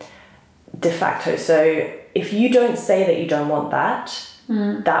de facto. So if you don't say that you don't want that,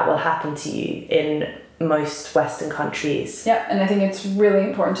 that will happen to you in most Western countries. Yeah, and I think it's really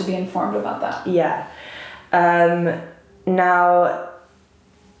important to be informed about that. Yeah. Now,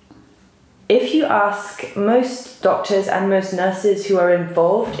 if you ask most doctors and most nurses who are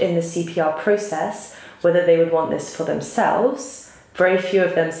involved in the CPR process whether they would want this for themselves, very few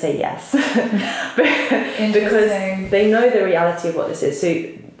of them say yes. Because they know the reality of what this is.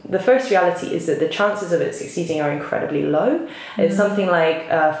 So the first reality is that the chances of it succeeding are incredibly low. It's something like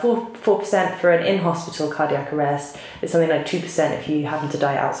 4% for an in-hospital cardiac arrest. It's something like 2% if you happen to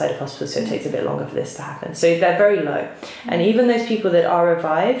die outside of hospital, so it takes a bit longer for this to happen. So they're very low. And even those people that are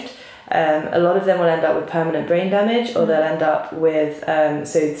revived, a lot of them will end up with permanent brain damage, or they'll end up with,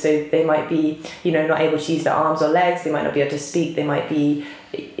 so they might be, not able to use their arms or legs, they might not be able to speak, they might be,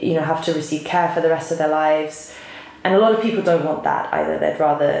 have to receive care for the rest of their lives. And a lot of people don't want that either. They'd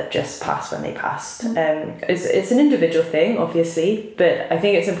rather just pass when they passed. It's an individual thing, obviously, but I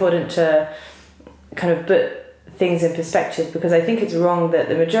think it's important to kind of put things in perspective, because I think it's wrong that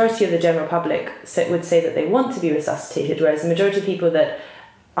the majority of the general public would say that they want to be resuscitated, whereas the majority of people that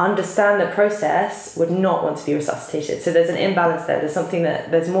understand the process would not want to be resuscitated. So there's an imbalance there.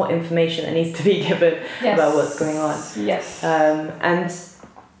 There's more information that needs to be given about what's going on. Yes. And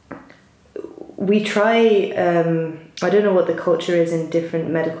we try, I don't know what the culture is in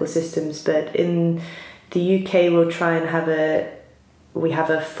different medical systems, but in the UK we'll try and we have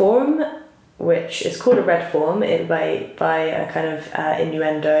a form which is called a red form by a kind of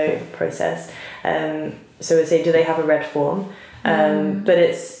innuendo process. So we say, do they have a red form? But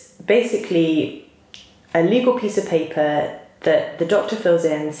it's basically a legal piece of paper that the doctor fills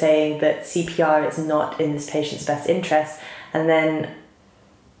in saying that CPR is not in this patient's best interest, and then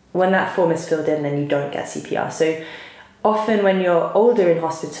when that form is filled in, then you don't get CPR. So often when you're older in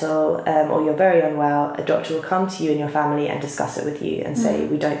hospital or you're very unwell, a doctor will come to you and your family and discuss it with you and say,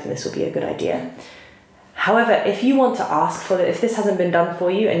 we don't think this will be a good idea. However, if you want to ask for it, if this hasn't been done for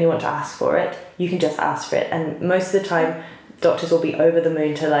you and you want to ask for it, you can just ask for it. And most of the time, doctors will be over the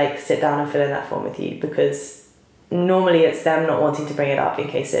moon to sit down and fill in that form with you, because normally it's them not wanting to bring it up in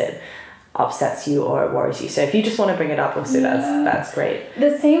case it upsets you or it worries you. So if you just want to bring it up also, that's great.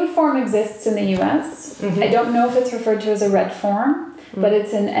 The same form exists in the US. I don't know if it's referred to as a red form, but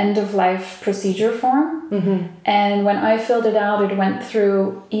it's an end-of-life procedure form. And when I filled it out, it went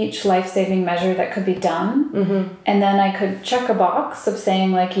through each life-saving measure that could be done. And then I could check a box of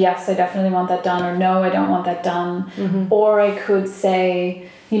saying yes, I definitely want that done, or no, I don't want that done. Or I could say,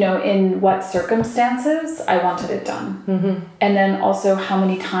 in what circumstances I wanted it done. And then also how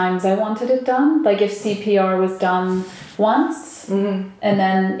many times I wanted it done. Like if CPR was done once, and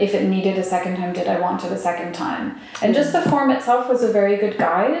then if it needed a second time, did I want it a second time? And just the form itself was a very good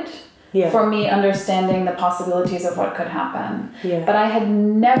guide for me understanding the possibilities of what could happen. But I had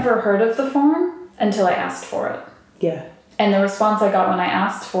never heard of the form until I asked for it. And the response I got when I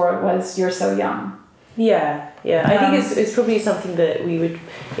asked for it was, "You're so young." I think it's probably something that we would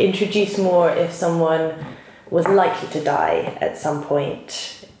introduce more if someone was likely to die at some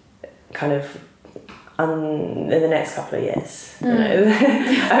point, kind of in the next couple of years.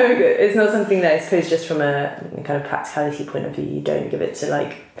 It's not something that I suppose just from a kind of practicality point of view, you don't give it to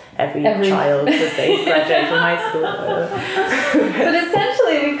every child as they graduate from high school. But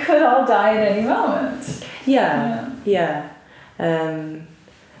essentially we could all die at any moment.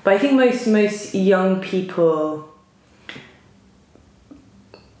 But I think most young people,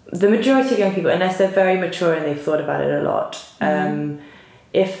 the majority of young people, unless they're very mature and they've thought about it a lot,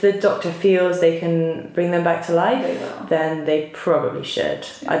 if the doctor feels they can bring them back to life, then they probably should.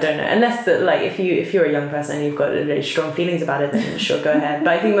 I don't know, unless if you're a young person and you've got really strong feelings about it, then sure, go ahead.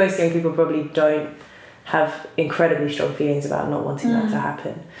 But I think most young people probably don't have incredibly strong feelings about not wanting that to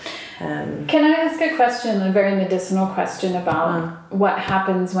happen. Can I ask a question, a very medicinal question about what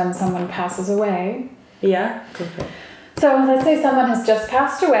happens when someone passes away? Yeah, go for it. So let's say someone has just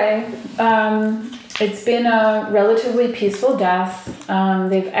passed away. It's been a relatively peaceful death.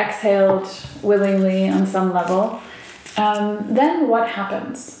 They've exhaled willingly on some level. Then what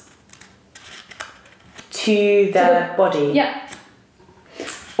happens? To their body? Yeah.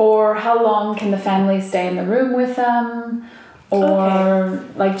 Or how long can the family stay in the room with them? Or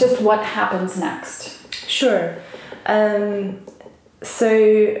just what happens next? Sure. So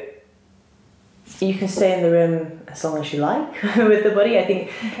you can stay in the room as long as you like with the body. I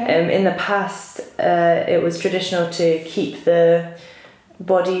think in the past it was traditional to keep the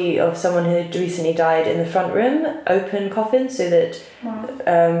body of someone who had recently died in the front room, open coffin, so that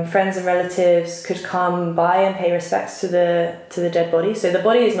friends and relatives could come by and pay respects to the dead body. So the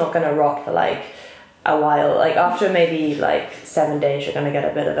body is not going to rot for like a while. Like after maybe like 7 days, you're going to get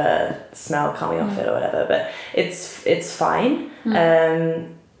a bit of a smell coming off it or whatever, but it's fine.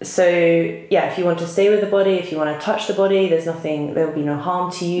 So yeah, if you want to stay with the body, if you want to touch the body, there will be no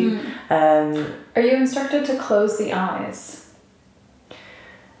harm to you. Are you instructed to close the eyes?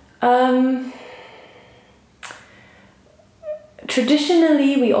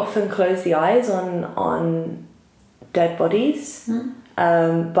 Traditionally, we often close the eyes on dead bodies,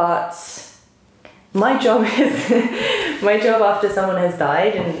 but my job after someone has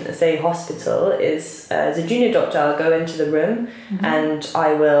died in, say, hospital is as a junior doctor, I'll go into the room and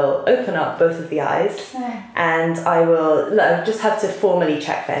I will open up both of the eyes and I just have to formally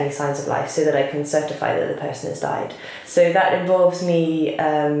check for any signs of life so that I can certify that the person has died. So that involves me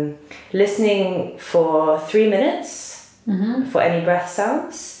listening for 3 minutes for any breath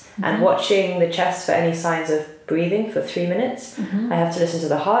sounds and watching the chest for any signs of breathing for 3 minutes. I have to listen to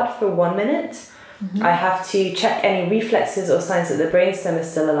the heart for 1 minute. I have to check any reflexes or signs that the brainstem is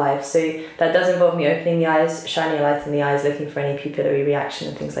still alive. So that does involve me opening the eyes, shining a light in the eyes, looking for any pupillary reaction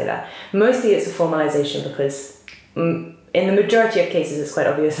and things like that. Mostly it's a formalization because in the majority of cases it's quite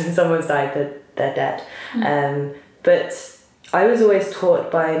obvious when someone's died that they're dead. But I was always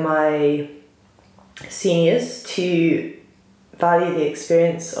taught by my seniors to value the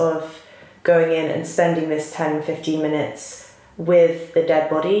experience of going in and spending this 10-15 minutes with the dead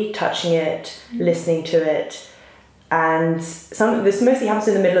body, touching it, listening to it. And this mostly happens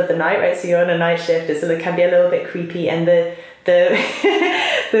in the middle of the night, right? So you're on a night shift, it can be a little bit creepy, and the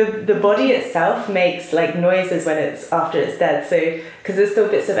body itself makes like noises after it's dead. So because there's still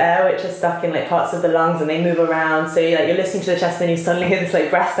bits of air which are stuck in like parts of the lungs and they move around. So you're listening to the chest and then you suddenly hear this like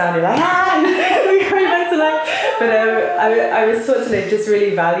breath sound. You're like we're going back to life. But I was taught to just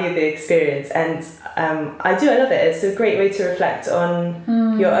really value the experience, and I love it. It's a great way to reflect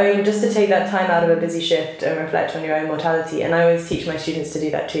on your own, just to take that time out of a busy shift and reflect on your own mortality. And I always teach my students to do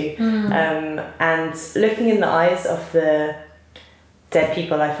that too. And looking in the eyes of the dead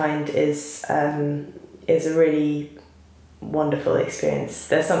people, I find is a really wonderful experience.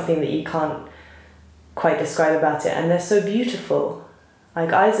 There's something that you can't quite describe about it, and they're so beautiful.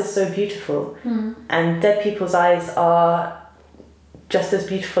 Like, eyes are so beautiful, and dead people's eyes are just as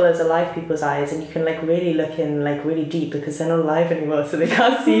beautiful as alive people's eyes, and you can like really look in like really deep because they're not alive anymore, so they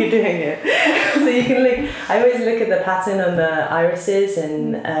can't see you doing it. So you can I always look at the pattern on the irises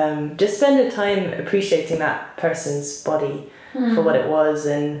and just spend the time appreciating that person's body for what it was.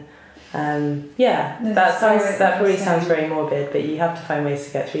 And that probably sounds very morbid, but you have to find ways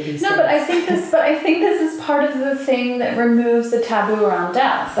to get through these things. But I think this is part of the thing that removes the taboo around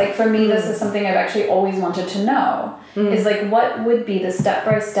death. Like for me, this is something I've actually always wanted to know. Is like, what would be the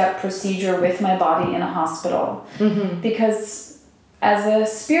step-by-step procedure with my body in a hospital? Because as a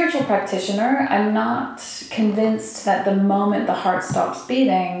spiritual practitioner, I'm not convinced that the moment the heart stops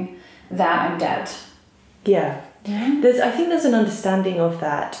beating that I'm dead. I think there's an understanding of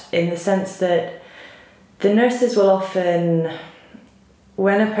that, in the sense that the nurses will often,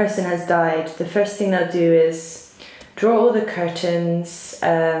 when a person has died, the first thing they'll do is draw all the curtains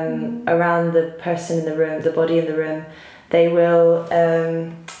around the person in the room, the body in the room. They will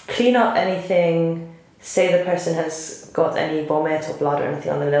clean up anything, say the person has got any vomit or blood or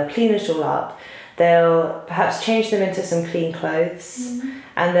anything on them, they'll clean it all up. They'll perhaps change them into some clean clothes,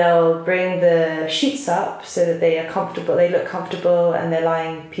 and they'll bring the sheets up so that they are comfortable, they look comfortable, and they're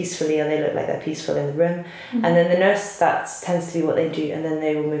lying peacefully and they look like they're peaceful in the room. And then the nurse, that tends to be what they do, and then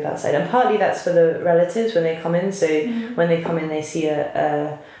they will move outside. And partly that's for the relatives when they come in, so when they come in they see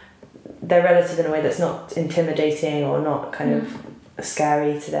their relative in a way that's not intimidating or not kind of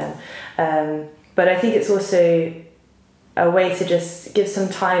scary to them. But I think it's also a way to just give some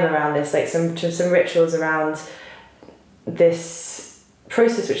time around this, like some rituals around this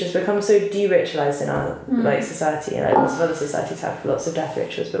process, which has become so de-ritualized in our like society. And like lots of other societies have lots of death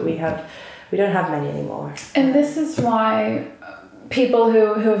rituals, but we don't have many anymore. And this is why people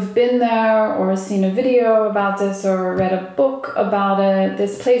who have been there or seen a video about this or read a book about it,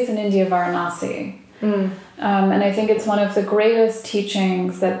 this place in India, Varanasi. And I think it's one of the greatest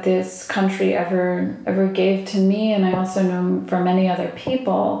teachings that this country ever gave to me, and I also know for many other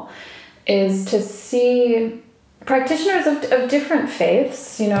people, is to see practitioners of different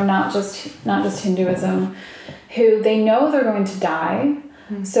faiths, not just Hinduism, who they know they're going to die,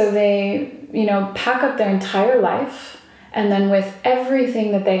 so they, pack up their entire life, and then with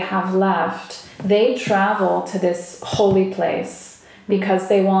everything that they have left, they travel to this holy place because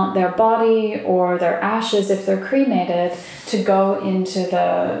they want their body or their ashes, if they're cremated, to go into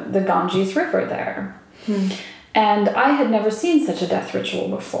the Ganges River there. And I had never seen such a death ritual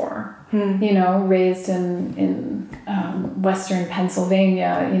before. You know, raised in Western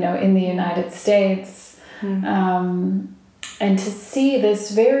Pennsylvania, you know, in the United States. And to see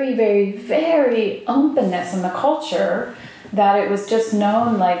this very, very, very openness in the culture, that it was just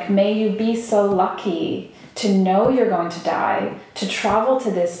known, like, may you be so lucky to know you're going to die, to travel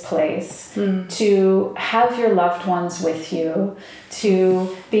to this place, to have your loved ones with you,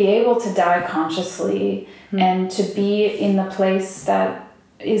 to be able to die consciously, and to be in the place that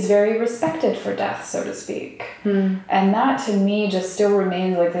is very respected for death, so to speak. And that to me just still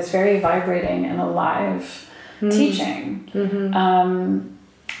remains like this very vibrating and alive teaching. And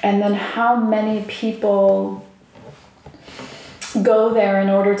then how many people go there in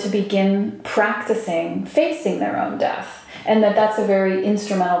order to begin practicing facing their own death, and that's a very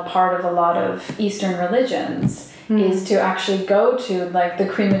instrumental part of a lot of Eastern religions, is to actually go to like the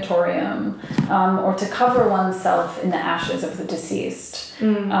crematorium, or to cover oneself in the ashes of the deceased,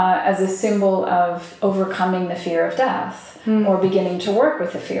 as a symbol of overcoming the fear of death, or beginning to work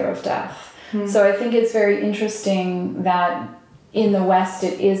with the fear of death. So I think it's very interesting that in the West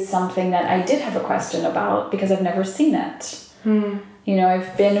it is something that I did have a question about, because I've never seen it. You know,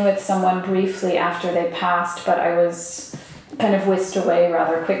 I've been with someone briefly after they passed, but I was kind of whisked away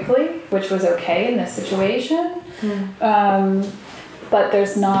rather quickly, which was okay in this situation. But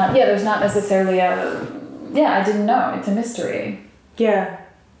there's not necessarily I didn't know. It's a mystery. Yeah.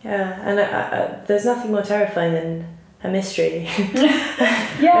 And there's nothing more terrifying than a mystery.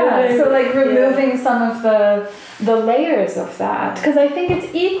 So like removing some of the layers of that, because I think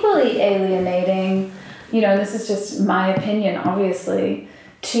it's equally alienating, you know, this is just my opinion, obviously,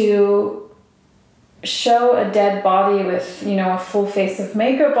 to show a dead body with, you know, a full face of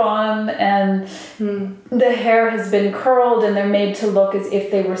makeup on, and the hair has been curled and they're made to look as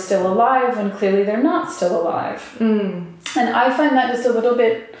if they were still alive when clearly they're not still alive. And I find that just a little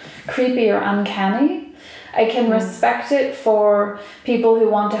bit creepy or uncanny. I can respect it for people who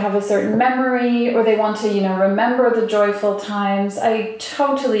want to have a certain memory, or they want to, you know, remember the joyful times. I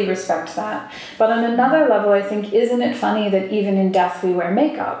totally respect that. But on another level, I think, isn't it funny that even in death we wear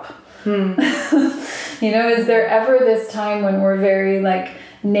makeup? You know, is there ever this time when we're very like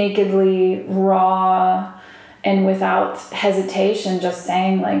nakedly raw and without hesitation just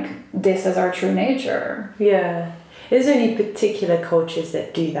saying like, this is our true nature? Yeah. There's only particular cultures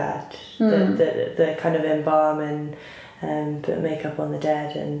that do that, that kind of embalm and put makeup on the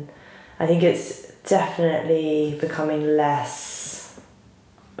dead, and I think it's definitely becoming less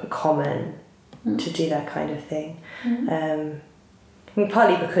common to do that kind of thing. And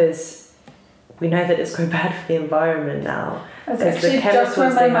partly because we know that it's quite bad for the environment now. That's actually just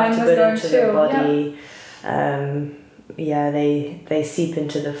where my mind was going to. The body, they seep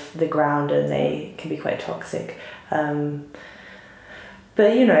into the ground and they can be quite toxic.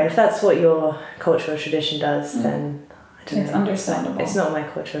 But you know, if that's what your cultural tradition does, then I don't know. It's understandable. It's not my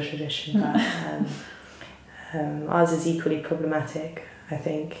cultural tradition, but ours is equally problematic, I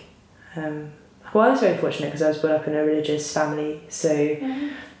think. Well, I was very fortunate because I was brought up in a religious family, so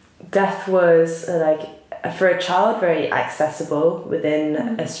death was like, for a child, very accessible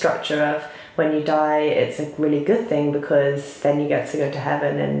within a structure of, when you die, it's a really good thing because then you get to go to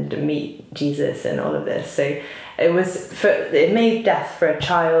heaven and meet Jesus and all of this. So it made death for a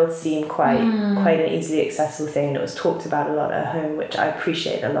child seem quite an easily accessible thing, and it was talked about a lot at home, which I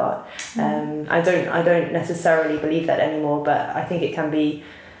appreciate a lot. I don't necessarily believe that anymore, but I think it can be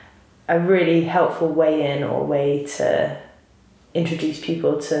a really helpful way to introduce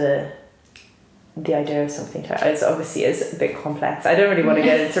people to the idea of something it's obviously is a bit complex. I don't really want to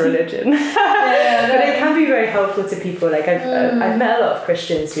get into religion, but it can be very helpful to people. Like I've met a lot of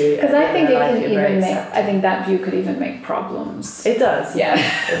Christians who, because I think I think that view could even make problems. It does, yeah,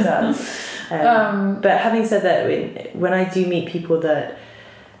 it does. But having said that, when I do meet people that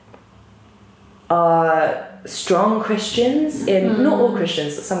are strong Christians, not all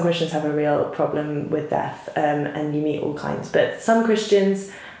Christians, some Christians have a real problem with death, and you meet all kinds, but some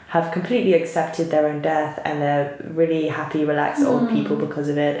Christians have completely accepted their own death, and they're really happy, relaxed old people because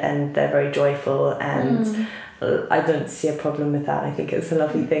of it, and they're very joyful, and I don't see a problem with that. I think it's a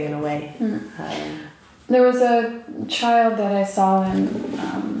lovely thing in a way. There was a child that I saw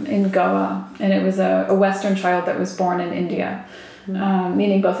in Goa, and it was a Western child that was born in India,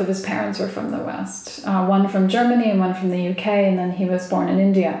 meaning both of his parents were from the West, one from Germany and one from the UK, and then he was born in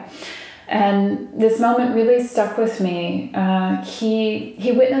India. And this moment really stuck with me.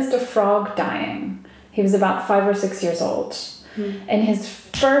 He witnessed a frog dying. He was about 5 or 6 years old. And his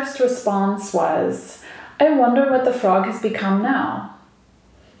first response was, I wonder what the frog has become now.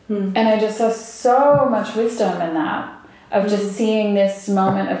 And I just saw so much wisdom in that, of just seeing this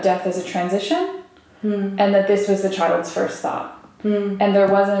moment of death as a transition, and that this was the child's first thought. And there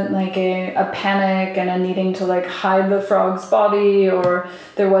wasn't like a panic and a needing to like hide the frog's body, or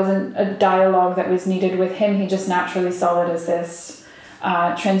there wasn't a dialogue that was needed with him. He just naturally saw it as this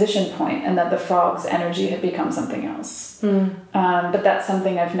transition point, and that the frog's energy had become something else. But that's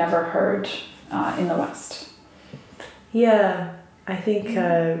something I've never heard in the West. Yeah, I think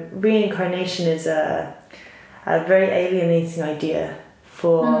reincarnation is a very alienating idea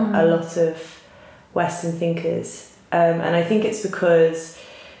for a lot of Western thinkers. And I think it's because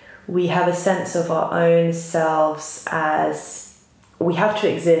we have a sense of our own selves as we have to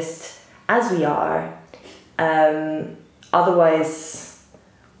exist as we are. Otherwise,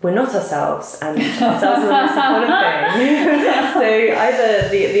 we're not ourselves, and ourselves are the most important thing. So either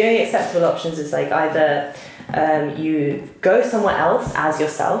the only acceptable options is like either you go somewhere else as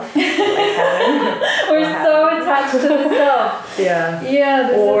yourself, like heaven. We're so attached to the self. Yeah.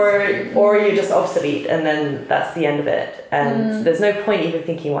 Yeah. Or you're just obsolete, and then that's the end of it. And there's no point even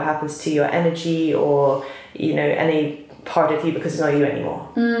thinking what happens to your energy or any part of you, because it's not you anymore.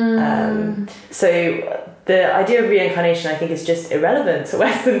 So the idea of reincarnation, I think, is just irrelevant to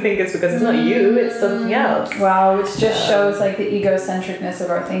Western thinkers because it's not you, it's something else. Wow, which just shows like the egocentricness of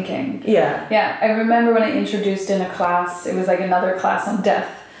our thinking. Yeah. Yeah, I remember when I introduced in a class, it was like another class on death.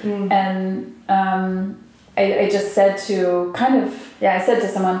 And I just said to I said to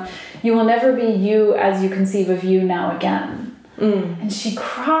someone, you will never be you as you conceive of you now again. And she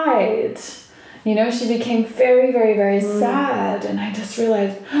cried. She became very, very, very sad. And I just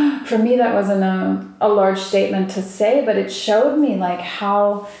realized, for me, that wasn't a large statement to say, but it showed me like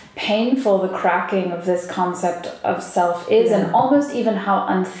how painful the cracking of this concept of self is, and almost even how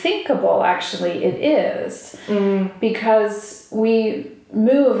unthinkable actually it is. Because we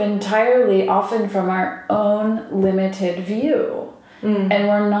move entirely often from our own limited view. And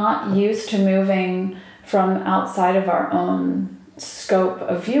we're not used to moving from outside of our own scope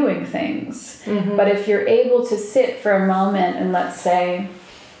of viewing things. But if you're able to sit for a moment and, let's say,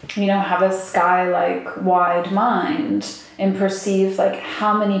 have a sky-like wide mind and perceive like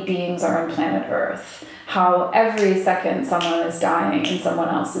how many beings are on planet Earth, how every second someone is dying and someone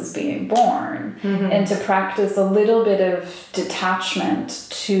else is being born, and to practice a little bit of detachment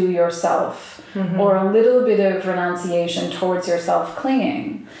to yourself, or a little bit of renunciation towards your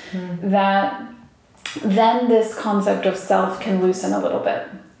self-clinging, that then this concept of self can loosen a little bit.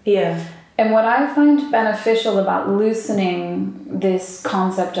 Yeah. And what I find beneficial about loosening this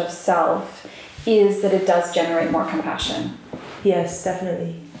concept of self is that it does generate more compassion. Yes,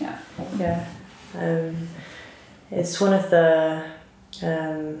 definitely. Yeah. Yeah. It's one of the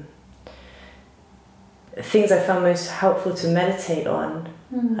things I found most helpful to meditate on,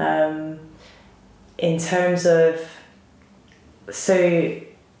 in terms of, so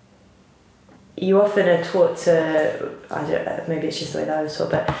you often are taught to, maybe it's just the way that I was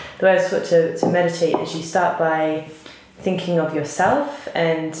taught, but the way I was taught to meditate is you start by thinking of yourself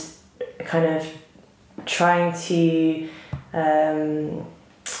and kind of trying to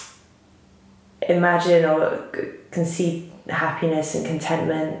imagine or conceive happiness and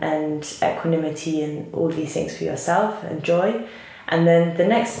contentment and equanimity and all these things for yourself and joy. And then the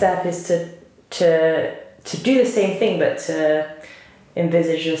next step is to do the same thing, but to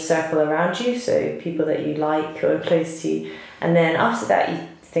envisage a circle around you, so people that you like or are close to. And then after that you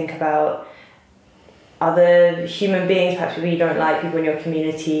think about other human beings, perhaps people you don't like, people in your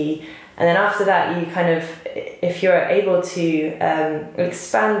community. And then after that you kind of, if you're able to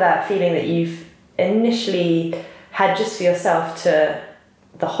expand that feeling that you've initially had just for yourself to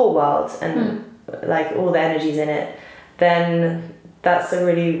the whole world and like all the energies in it, then that's a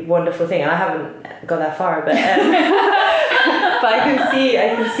really wonderful thing. I haven't got that far, but but I can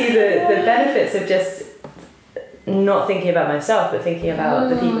see the benefits of just not thinking about myself, but thinking about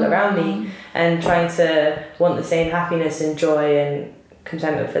the people around me and trying to want the same happiness and joy and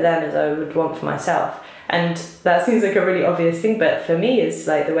contentment for them as I would want for myself. And that seems like a really obvious thing, but for me it's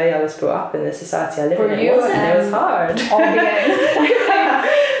like the way I was brought up in the society I live in. It was hard.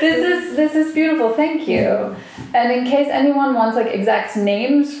 This is beautiful, thank you. And in case anyone wants like exact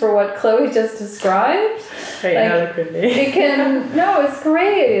names for what Chloe just described, very eloquently. It's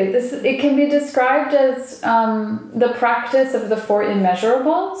great. It can be described as the practice of the four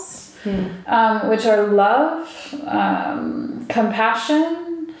immeasurables, which are love,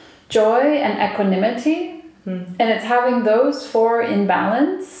 compassion, joy, and equanimity. And it's having those four in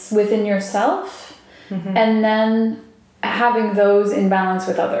balance within yourself, and then having those in balance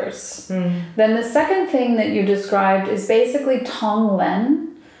with others. Then the second thing that you described is basically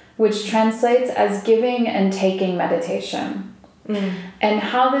Tonglen, which translates as giving and taking meditation. And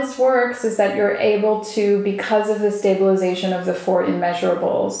how this works is that you're able to, because of the stabilization of the four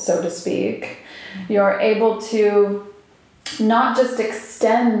immeasurables, so to speak, you're able to not just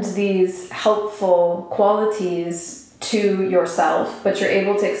extend these helpful qualities to yourself, but you're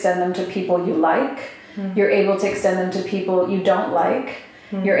able to extend them to people you like. You're able to extend them to people you don't like.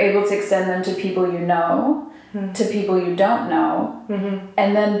 You're able to extend them to people you know, to people you don't know.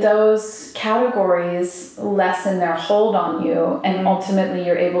 And then those categories lessen their hold on you, and ultimately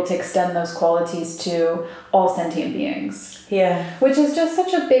you're able to extend those qualities to all sentient beings. Yeah. Which is just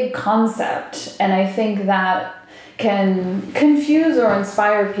such a big concept, and I think that can confuse or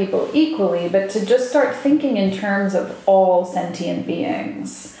inspire people equally, but to just start thinking in terms of all sentient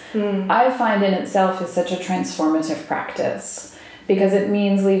beings, I find in itself is such a transformative practice, because it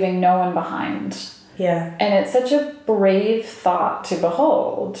means leaving no one behind. Yeah. And it's such a brave thought to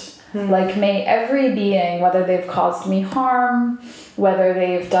behold. Like, may every being, whether they've caused me harm, whether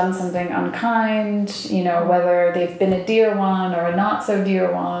they've done something unkind, you know, whether they've been a dear one or a not so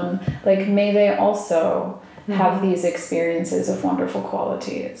dear one, like, may they also have these experiences of wonderful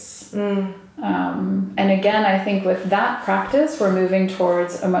qualities. And again, I think with that practice, we're moving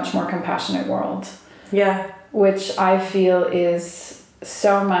towards a much more compassionate world. Yeah. Which I feel is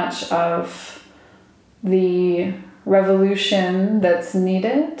so much of the revolution that's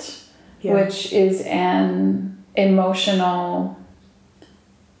needed, which is an emotional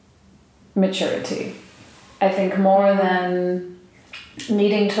maturity. I think more than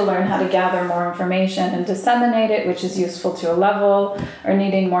needing to learn how to gather more information and disseminate it, which is useful to a level, or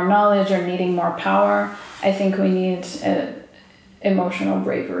needing more knowledge or needing more power, I think we need emotional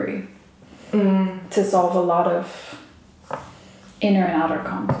bravery to solve a lot of inner and outer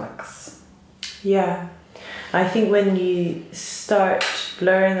conflicts. Yeah. I think when you start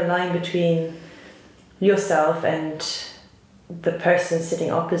blurring the line between yourself and the person sitting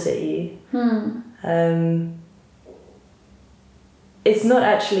opposite you, it's not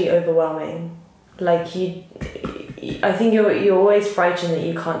actually overwhelming. Like, I think you're always frightened that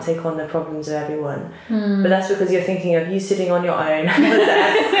you can't take on the problems of everyone, but that's because you're thinking of you sitting on your own at the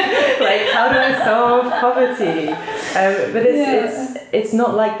desk, like, how do I solve poverty? But it's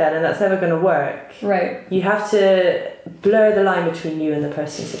not like that, and that's never going to work. Right. You have to blur the line between you and the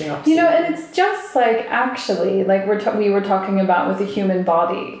person sitting opposite. You know, and it's just like, actually, like we were talking about with the human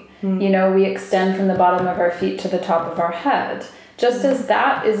body. You know, we extend from the bottom of our feet to the top of our head. Just as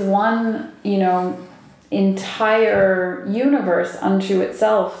that is one, you know, entire universe unto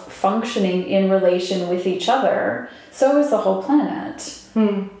itself, functioning in relation with each other, so is the whole planet.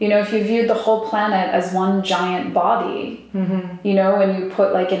 You know, if you viewed the whole planet as one giant body, you know, when you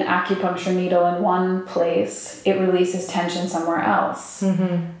put like an acupuncture needle in one place, it releases tension somewhere else.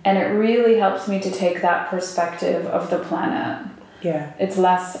 And it really helps me to take that perspective of the planet. Yeah. It's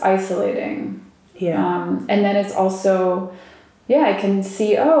less isolating. Yeah. And then it's also, I can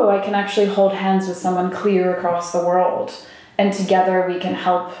see, I can actually hold hands with someone clear across the world, and together we can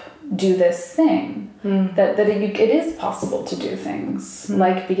help do this thing. That it is possible to do things,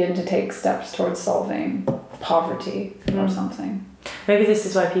 like begin to take steps towards solving poverty or something. Maybe this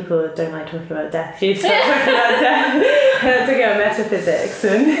is why people don't like talking about death. You start talking about death, talking about metaphysics,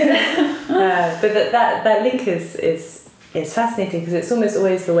 and but that link is fascinating, because it's almost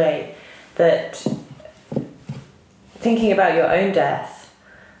always the way that thinking about your own death,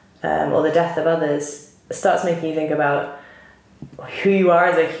 or the death of others, starts making you think about who you are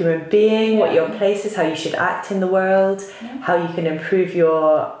as a human being, what your place is, how you should act in the world, how you can improve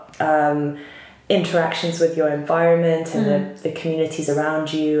your interactions with your environment and the communities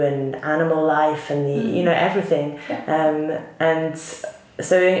around you, and animal life, and the you know, everything. And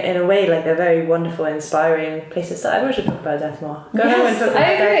so in a way, like, they're very wonderful, inspiring places. So I should talk about death more. Go home and talk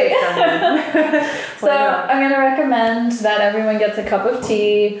about death. So I'm going to recommend that everyone gets a cup of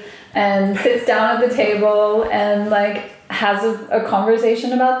tea and sits down at the table and like has a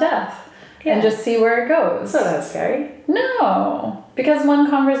conversation about death and just see where it goes. It's not that scary. No, because one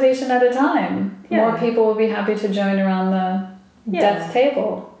conversation at a time. More people will be happy to join around the death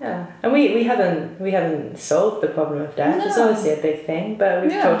table. Yeah, and we haven't solved the problem of death. No. It's obviously a big thing, but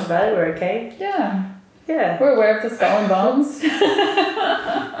we've talked about it. We're okay. Yeah. Yeah. We're aware of the skull and bones.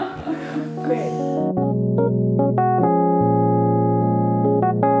 Great.